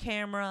into the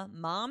camera,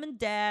 Mom and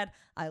Dad,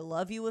 I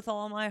love you with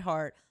all my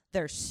heart.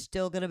 They're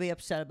still going to be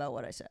upset about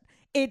what I said.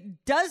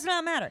 It does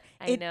not matter.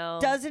 I know.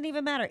 It doesn't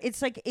even matter.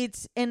 It's like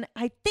and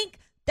I think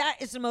that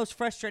is the most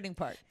frustrating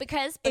part.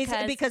 Because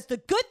Because the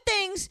good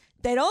things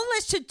they don't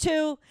listen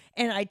to,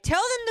 and I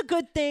tell them the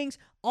good things.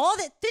 All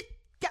that.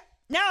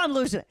 Now I'm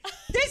losing it.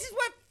 This is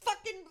what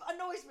fucking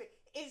annoys me.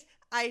 Is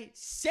I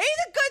say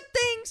the good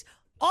things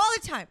all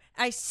the time.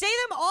 I say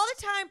them all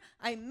the time.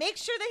 I make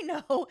sure they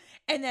know,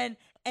 and then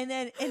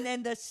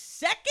the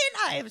second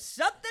I have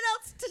something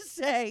else to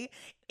say,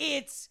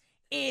 it's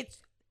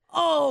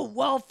oh,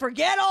 well,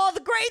 forget all the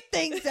great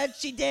things that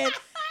she did.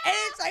 And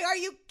it's like, are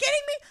you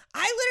kidding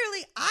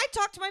me? I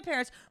talk to my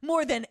parents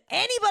more than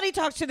anybody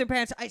talks to their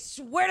parents. I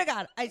swear to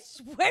God.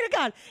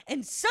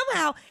 And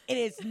somehow it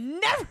is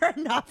never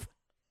enough.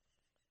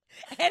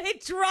 And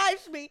it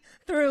drives me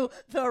through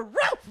the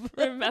roof.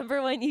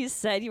 remember when you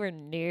said you were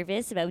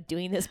nervous about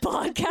doing this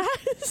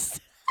podcast?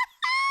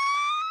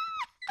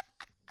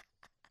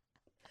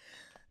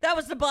 That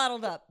was the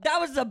bottled up.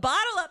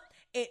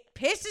 It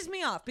pisses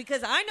me off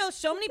because I know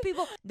so many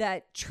people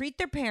that treat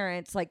their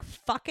parents like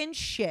fucking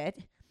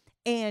shit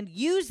and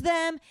use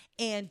them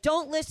and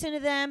don't listen to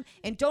them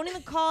and don't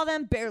even call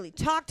them, barely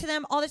talk to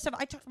them, all this stuff.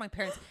 I talk to my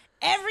parents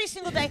every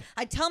single day.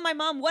 I tell my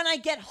mom when I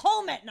get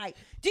home at night.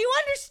 Do you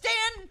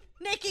understand,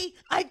 Nikki?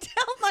 I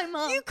tell my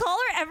mom. You call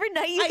her every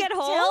night you get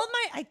home?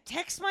 I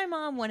text my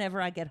mom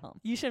whenever I get home.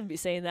 You shouldn't be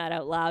saying that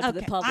out loud to the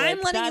Okay, public. I'm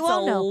letting That's you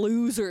all a know.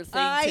 loser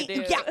thing to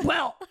do. Yeah,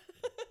 well,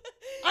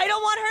 I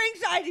don't want her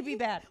anxiety to be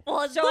bad.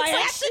 Well, it so looks I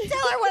like have to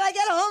tell her when I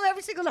get home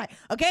every single night.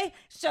 Okay?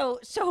 So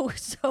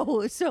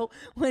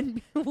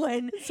when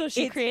So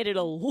she it's- created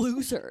a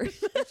loser.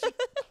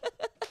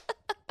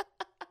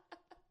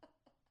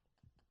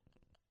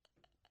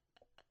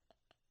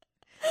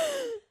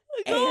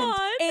 Go on.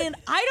 And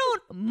I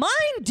don't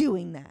mind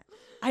doing that.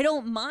 I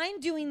don't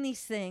mind doing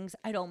these things.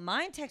 I don't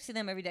mind texting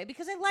them every day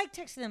because I like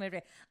texting them every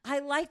day. I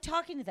like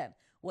talking to them.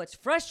 What's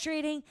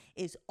frustrating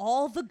is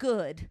all the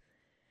good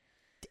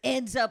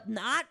ends up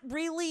not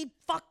really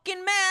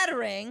fucking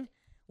mattering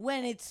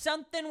when it's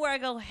something where I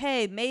go,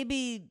 hey,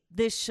 maybe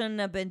this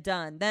shouldn't have been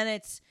done. Then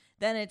it's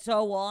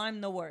oh well,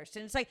 I'm the worst.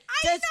 And it's like,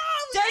 does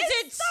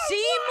it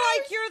seem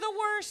like you're the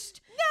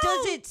worst? No.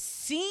 Does it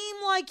seem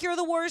like you're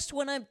the worst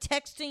when I'm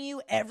texting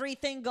you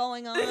everything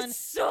going on? It's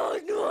so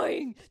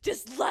annoying.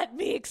 Just let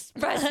me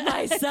express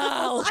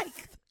myself.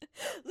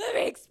 Let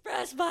me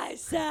express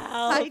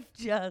myself.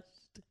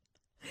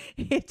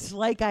 It's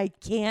like I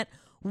can't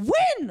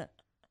win.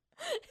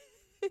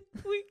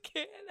 We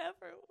can't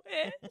ever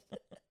win.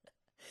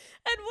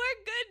 And we're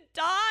good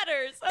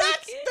daughters.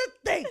 That's okay? the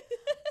thing.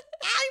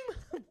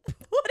 I'm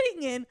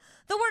putting in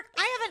the work.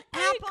 I have an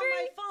app on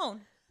my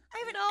phone. I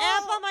have an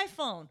app on my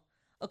phone.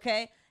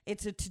 Okay?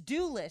 It's a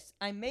to-do list.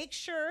 I make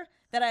sure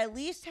that I at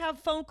least have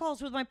phone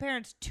calls with my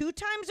parents 2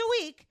 times a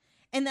week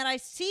and that I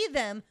see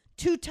them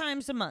 2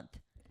 times a month.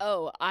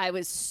 Oh, I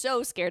was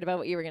so scared about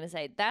what you were going to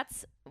say.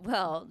 That's,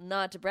 well,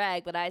 not to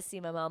brag, but I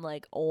see my mom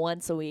like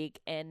once a week,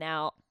 and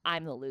now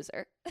I'm the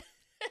loser.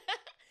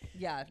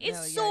 Yeah.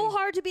 It's so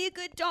hard to be a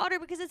good daughter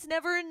because it's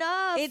never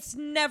enough. It's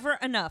never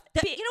enough.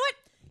 You know what?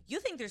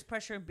 You think there's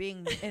pressure in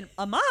being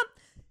a mom?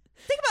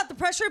 Think about the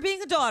pressure of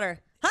being a daughter.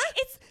 Huh?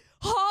 It's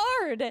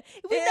hard.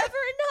 We're never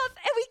enough,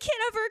 and we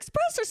can't ever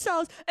express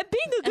ourselves. And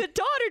being a good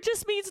daughter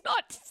just means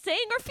not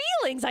saying our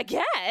feelings, I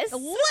guess.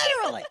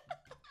 Literally.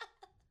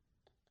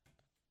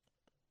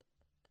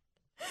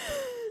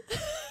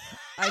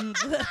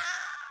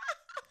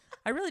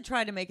 I really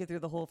tried to make it through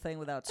the whole thing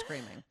without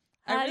screaming.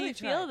 How do you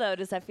feel, though?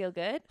 Does that feel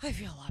good? I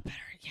feel a lot better.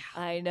 Yeah.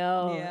 I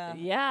know. Yeah.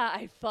 Yeah,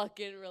 I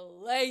fucking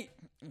relate.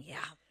 Yeah.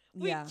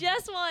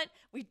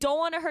 We don't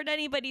want to hurt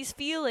anybody's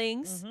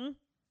feelings. Mm-hmm.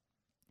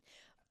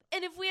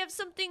 And if we have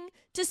something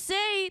to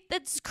say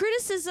that's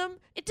criticism,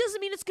 it doesn't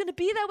mean it's going to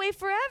be that way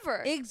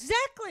forever.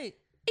 Exactly.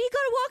 You got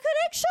to walk on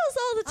eggshells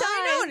all the time.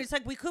 I know. And it's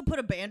like we could put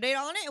a Band-Aid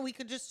on it and we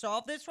could just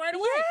solve this right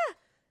away. Yeah.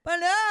 But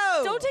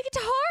no. Don't take it to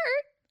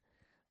heart.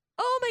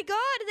 Oh my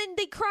God. And then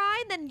they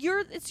cry, and then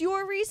it's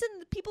your reason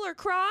that people are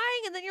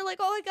crying, and then you're like,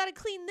 oh, I gotta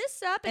clean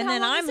this up. And how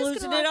then long is I'm this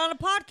losing gonna it last? on a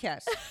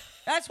podcast.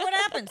 That's what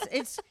happens.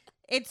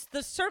 It's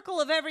the circle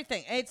of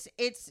everything. It's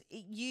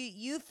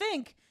you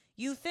think,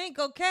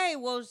 okay,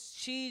 well,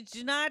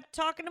 she's not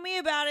talking to me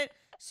about it,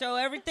 so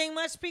everything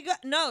must be good.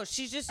 No,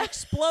 she's just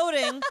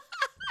exploding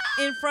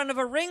in front of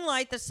a ring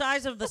light the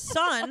size of the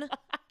sun.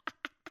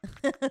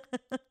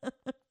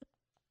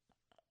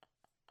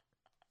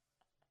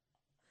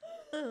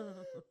 Oh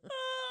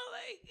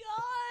my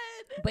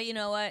God. But you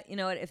know what?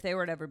 If they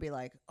were to ever be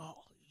like, oh,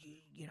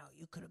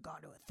 you could have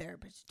gone to a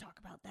therapist to talk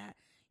about that.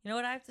 You know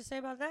what I have to say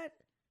about that?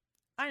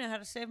 I know how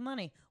to save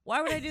money.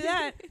 Why would I do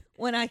that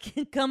when I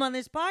can come on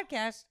this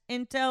podcast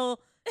and tell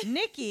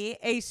Nikki,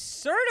 a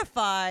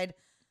certified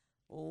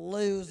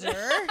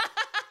loser,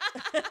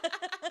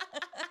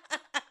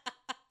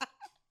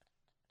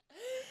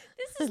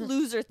 This is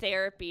loser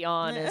therapy,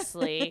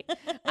 honestly.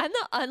 I'm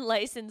the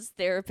unlicensed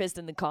therapist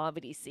in the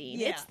comedy scene.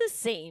 Yeah. It's the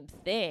same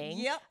thing.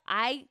 Yep.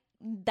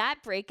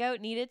 That breakout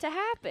needed to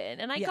happen,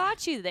 and I Yeah.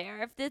 got you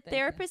there. If the you.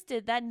 therapist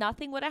did that,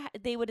 nothing would have.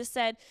 They would have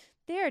said,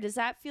 "There, does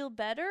that feel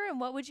better?"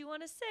 And what would you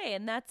want to say?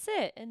 And that's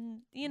it.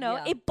 And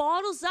Yeah. it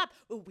bottles up.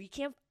 Oh, we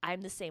can't.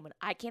 I'm the same one.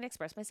 I can't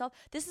express myself.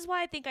 This is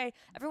why I think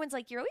everyone's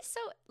like, you're always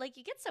so like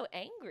you get so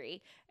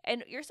angry,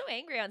 and you're so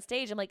angry on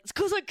stage. I'm like, it's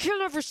because I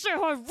can't ever say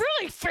how I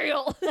really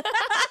feel.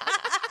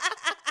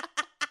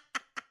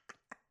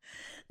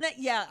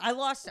 Yeah, I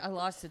lost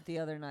it the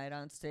other night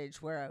on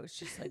stage where I was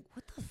just like,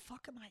 what the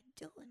fuck am I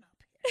doing up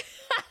here?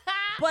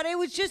 But it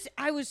was just,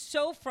 I was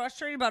so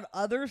frustrated about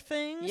other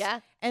things. Yeah.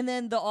 And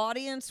then the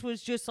audience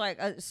was just like,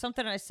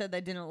 something I said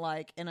they didn't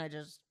like, and I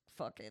just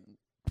fucking.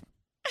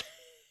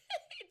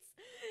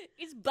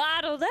 It's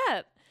bottled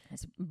up.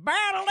 It's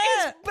battled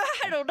up. It's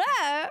bottled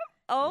up.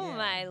 Oh Yeah.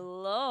 my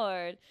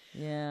Lord.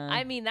 Yeah.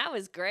 I mean, that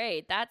was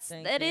great. But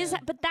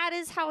that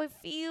is how it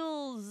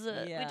feels.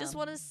 We Yeah. just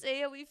want to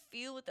say how we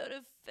feel without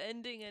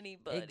offending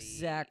anybody.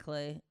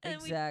 Exactly. And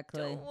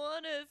Exactly. we don't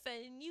want to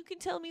offend. You can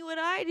tell me what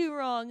I do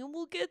wrong, and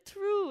we'll get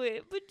through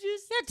it. But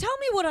just Yeah, tell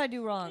me what I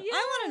do wrong. I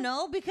want Yeah. to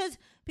know because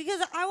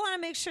I want to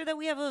make sure that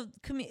we have a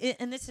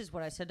and this is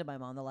what I said to my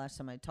mom the last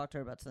time I talked to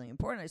her about something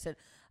important.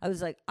 I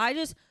was like,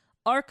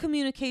 our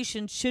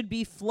communication should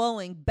be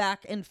flowing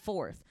back and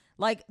forth.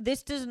 Like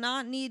this does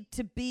not need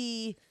to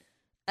be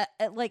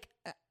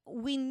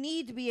we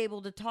need to be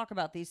able to talk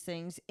about these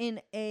things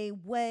in a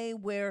way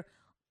where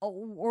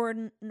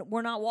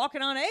we're not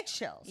walking on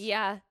eggshells.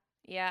 yeah.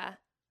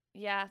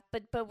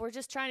 But we're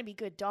just trying to be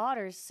good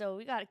daughters, so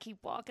we got to keep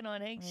walking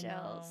on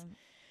eggshells.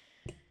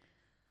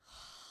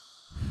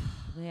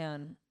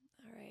 Man.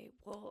 All right.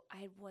 Well, I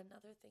had one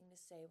other thing to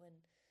say when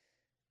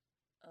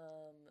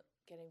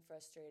getting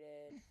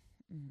frustrated.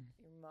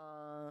 Your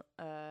mom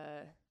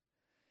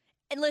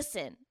and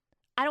listen,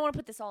 I don't want to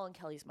put this all on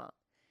Kelly's mom.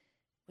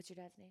 What's your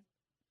dad's name?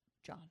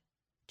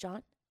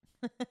 John?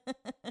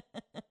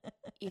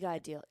 You gotta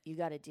deal. You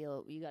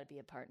gotta be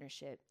a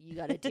partnership. You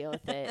gotta deal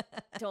with it.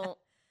 Don't.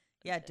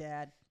 Yeah,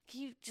 Dad.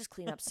 Can you just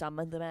clean up some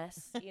of the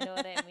mess? You know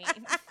what I mean?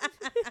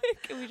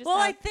 Can we just Well,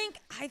 have-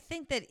 I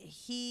think that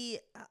he.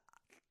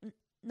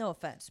 No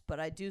offense, but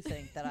I do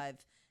think that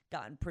I've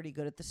gotten pretty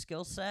good at the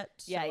skill set.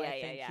 So Yeah, I yeah,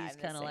 think yeah, he's I'm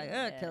the kind of like, same,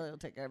 oh, yeah. Kelly will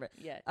take care of it.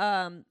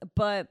 Yeah.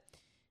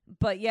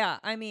 But yeah,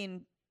 I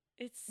mean,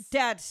 It's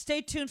Dad,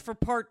 stay tuned for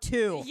part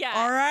 2. Yeah.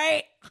 All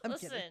right. I'm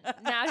listen.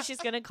 kidding. Now she's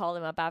gonna call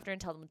them up after and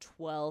tell them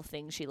 12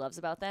 things she loves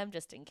about them,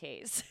 just in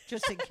case.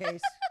 Just in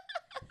case.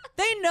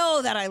 They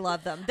know that I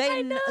love them. They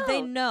I know.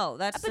 They know.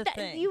 That's the But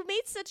thing. you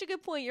made such a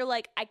good point. You're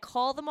like, I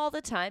call them all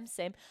the time.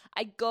 Same.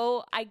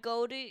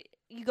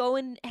 You go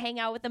and hang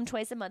out with them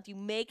twice a month. You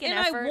make an and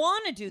effort. I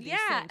want to do these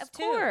yeah, things of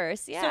too.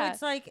 course. Yeah. So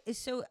it's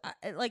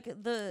like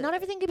the not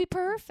everything can be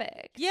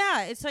perfect.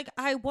 Yeah, it's like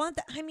I want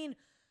that. I mean,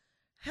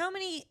 how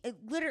many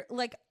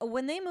like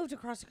when they moved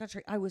across the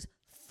country, I was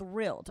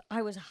thrilled.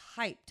 I was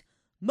hyped.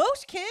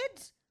 Most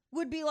kids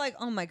would be like,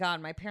 "Oh my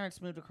god, my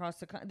parents moved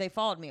across they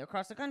followed me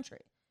across the country."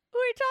 Who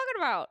are you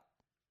talking about?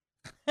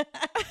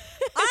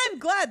 I'm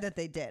glad that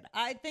they did.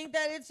 I think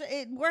that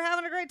we're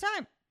having a great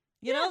time.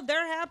 You know,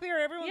 they're happier,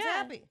 everyone's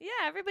happy.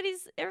 Yeah,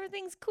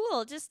 everything's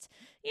cool. Just,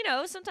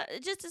 sometimes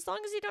just as long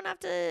as you don't have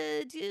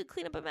to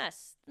clean up a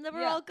mess, then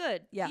we're Yeah. all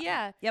good. Yeah.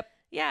 Yeah. Yep.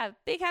 Yeah,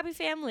 big happy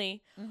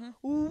family. Mhm.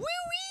 Wee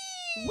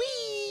wee.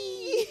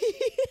 Wee.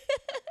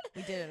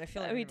 We did it. I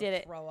feel like We I'm gonna did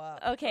it. throw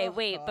up. Okay, Oh,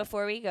 wait, God.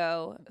 before we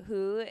go,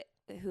 who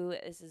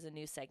this is a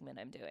new segment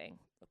I'm doing.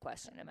 A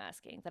question I'm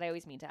asking that I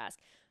always mean to ask.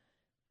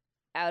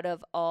 Out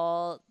of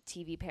all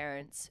TV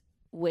parents,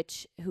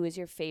 who is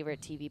your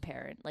favorite TV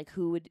parent? Like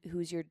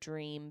who's your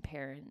dream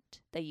parent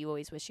that you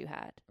always wish you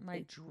had? My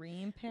Like,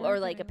 dream parent, or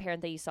like a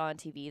parent that you saw on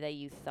TV that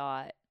you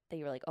thought that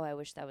you were like, "Oh, I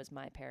wish that was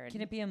my parent."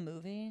 Can it be a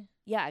movie?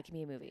 Yeah, it can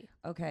be a movie.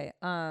 Okay.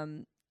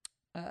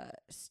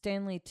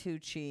 Stanley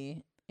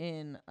Tucci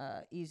in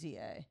Easy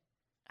A.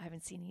 I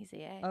haven't seen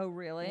Easy A. Oh,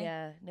 really?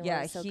 Yeah, no Yeah,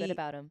 one was so good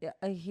about him. Yeah,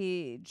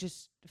 he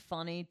just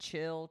funny,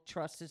 chill,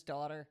 trusts his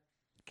daughter.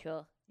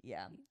 Cool.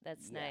 Yeah.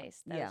 That's Yeah.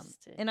 nice. That Yeah. was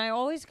just And I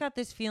always got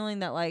this feeling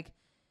that like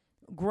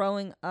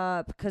growing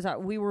up, because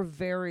we were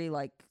very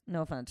like,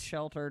 no offense,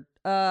 sheltered.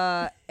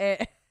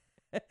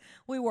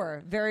 We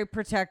were very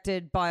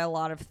protected by a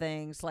lot of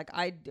things. Like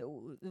I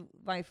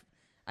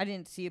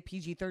didn't see a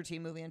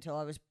PG-13 movie until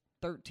I was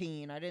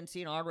 13. I didn't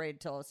see an R-rated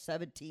until I was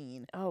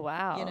 17. oh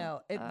wow. You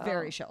know,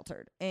 very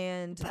sheltered.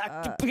 And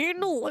back to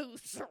being a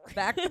loser.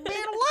 back to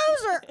being a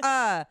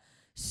loser.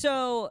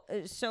 So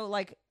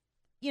like,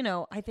 you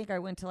know, I think I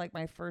went to like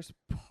my first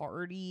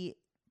party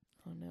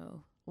Oh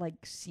no. like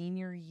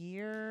senior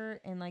year,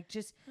 and like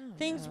just Oh,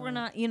 things were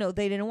no. not, you know,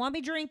 they didn't want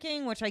me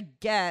drinking, which I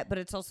get, but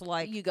it's also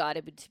like, You got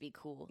it to be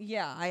cool.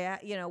 yeah,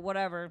 you know,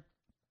 whatever.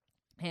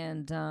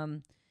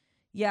 And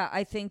yeah,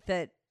 I think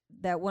that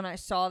when I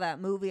saw that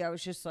movie, I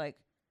was just like,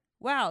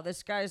 wow,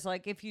 this guy's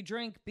like, if you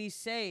drink, be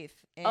safe,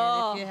 and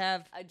if you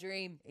have, a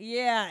dream.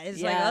 yeah, it's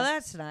like, Yeah. oh,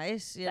 that's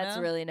nice. That's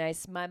know? really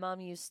nice. My mom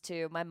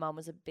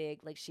was a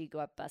big, like, she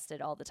got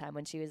busted all the time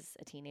when she was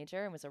a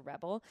teenager and was a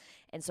rebel.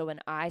 And so when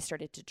I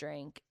started to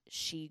drink,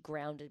 she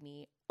grounded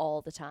me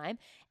all the time.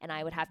 And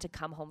I would have to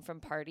come home from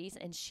parties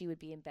and she would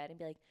be in bed and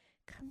be like,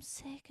 come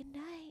say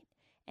goodnight.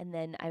 And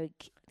then I would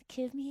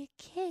give me a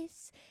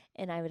kiss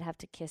and I would have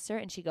to kiss her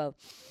and she'd go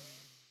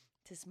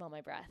to smell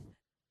my breath.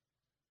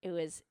 It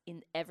was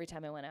in every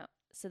time I went out.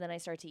 So then I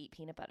started to eat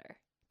peanut butter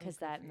because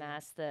good that for you.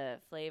 masked the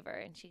flavor.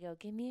 And she'd go,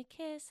 give me a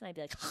kiss. And I'd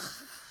be like,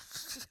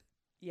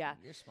 yeah,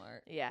 You're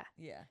smart. yeah.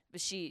 Yeah.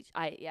 But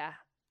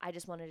I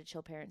just wanted a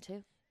chill parent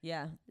too.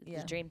 Yeah. It's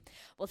Yeah. a dream.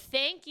 Well,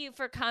 thank you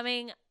for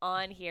coming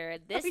on here.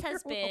 This You're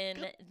has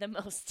been the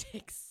most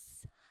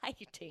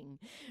exciting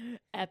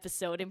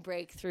episode and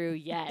breakthrough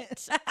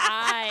yet.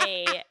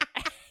 I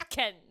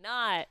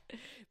cannot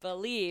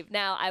believe.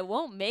 Now, I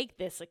won't make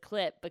this a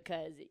clip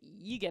because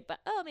you get,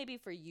 maybe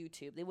for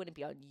YouTube. They wouldn't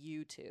be on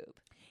YouTube.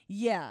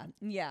 Yeah.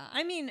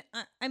 I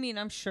mean,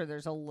 I'm sure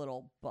there's a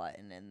little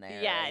button in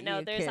there. Yeah, that no,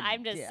 you there's. could-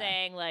 I'm just yeah.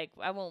 saying, like,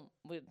 I won't.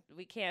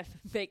 We can't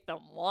make them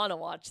want to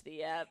watch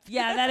the app.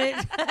 Yeah, that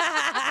is.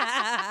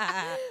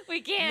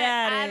 We can't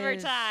That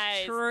is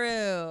advertise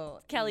true.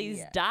 Kelly's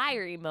Yeah.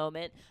 diary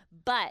moment.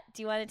 But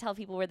do you want to tell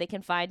people where they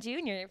can find you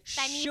and your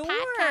funny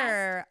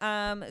podcast?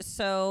 Sure.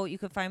 So you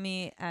can find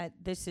me at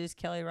This Is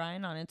Kelly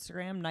Ryan on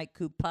Instagram, Night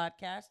Coop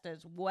Podcast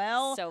as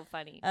well. So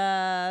funny.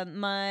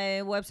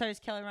 My website is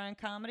Kelly Ryan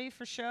Comedy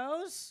for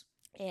shows.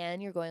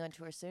 And you're going on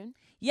tour soon?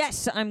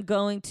 Yes, I'm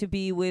going to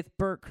be with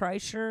Bert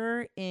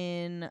Kreischer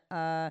in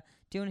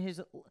doing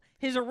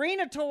his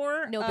arena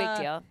tour. No big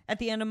deal. At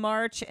the end of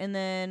March, and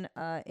then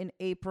in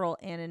April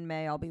and in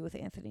May, I'll be with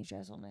Anthony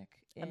Jeselnik.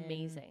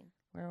 Amazing.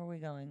 Where are we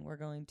going? We're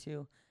going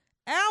to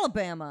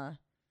Alabama,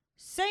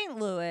 St.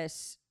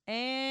 Louis,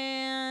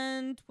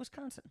 and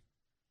Wisconsin.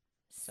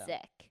 So,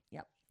 Sick.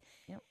 Yep.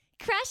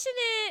 Crushing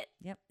it.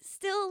 Yep.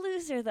 Still a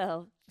loser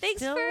though.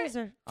 Thanks Still for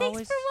loser. thanks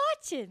Always. for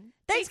watching.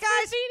 Thanks, for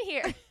guys.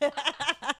 being here.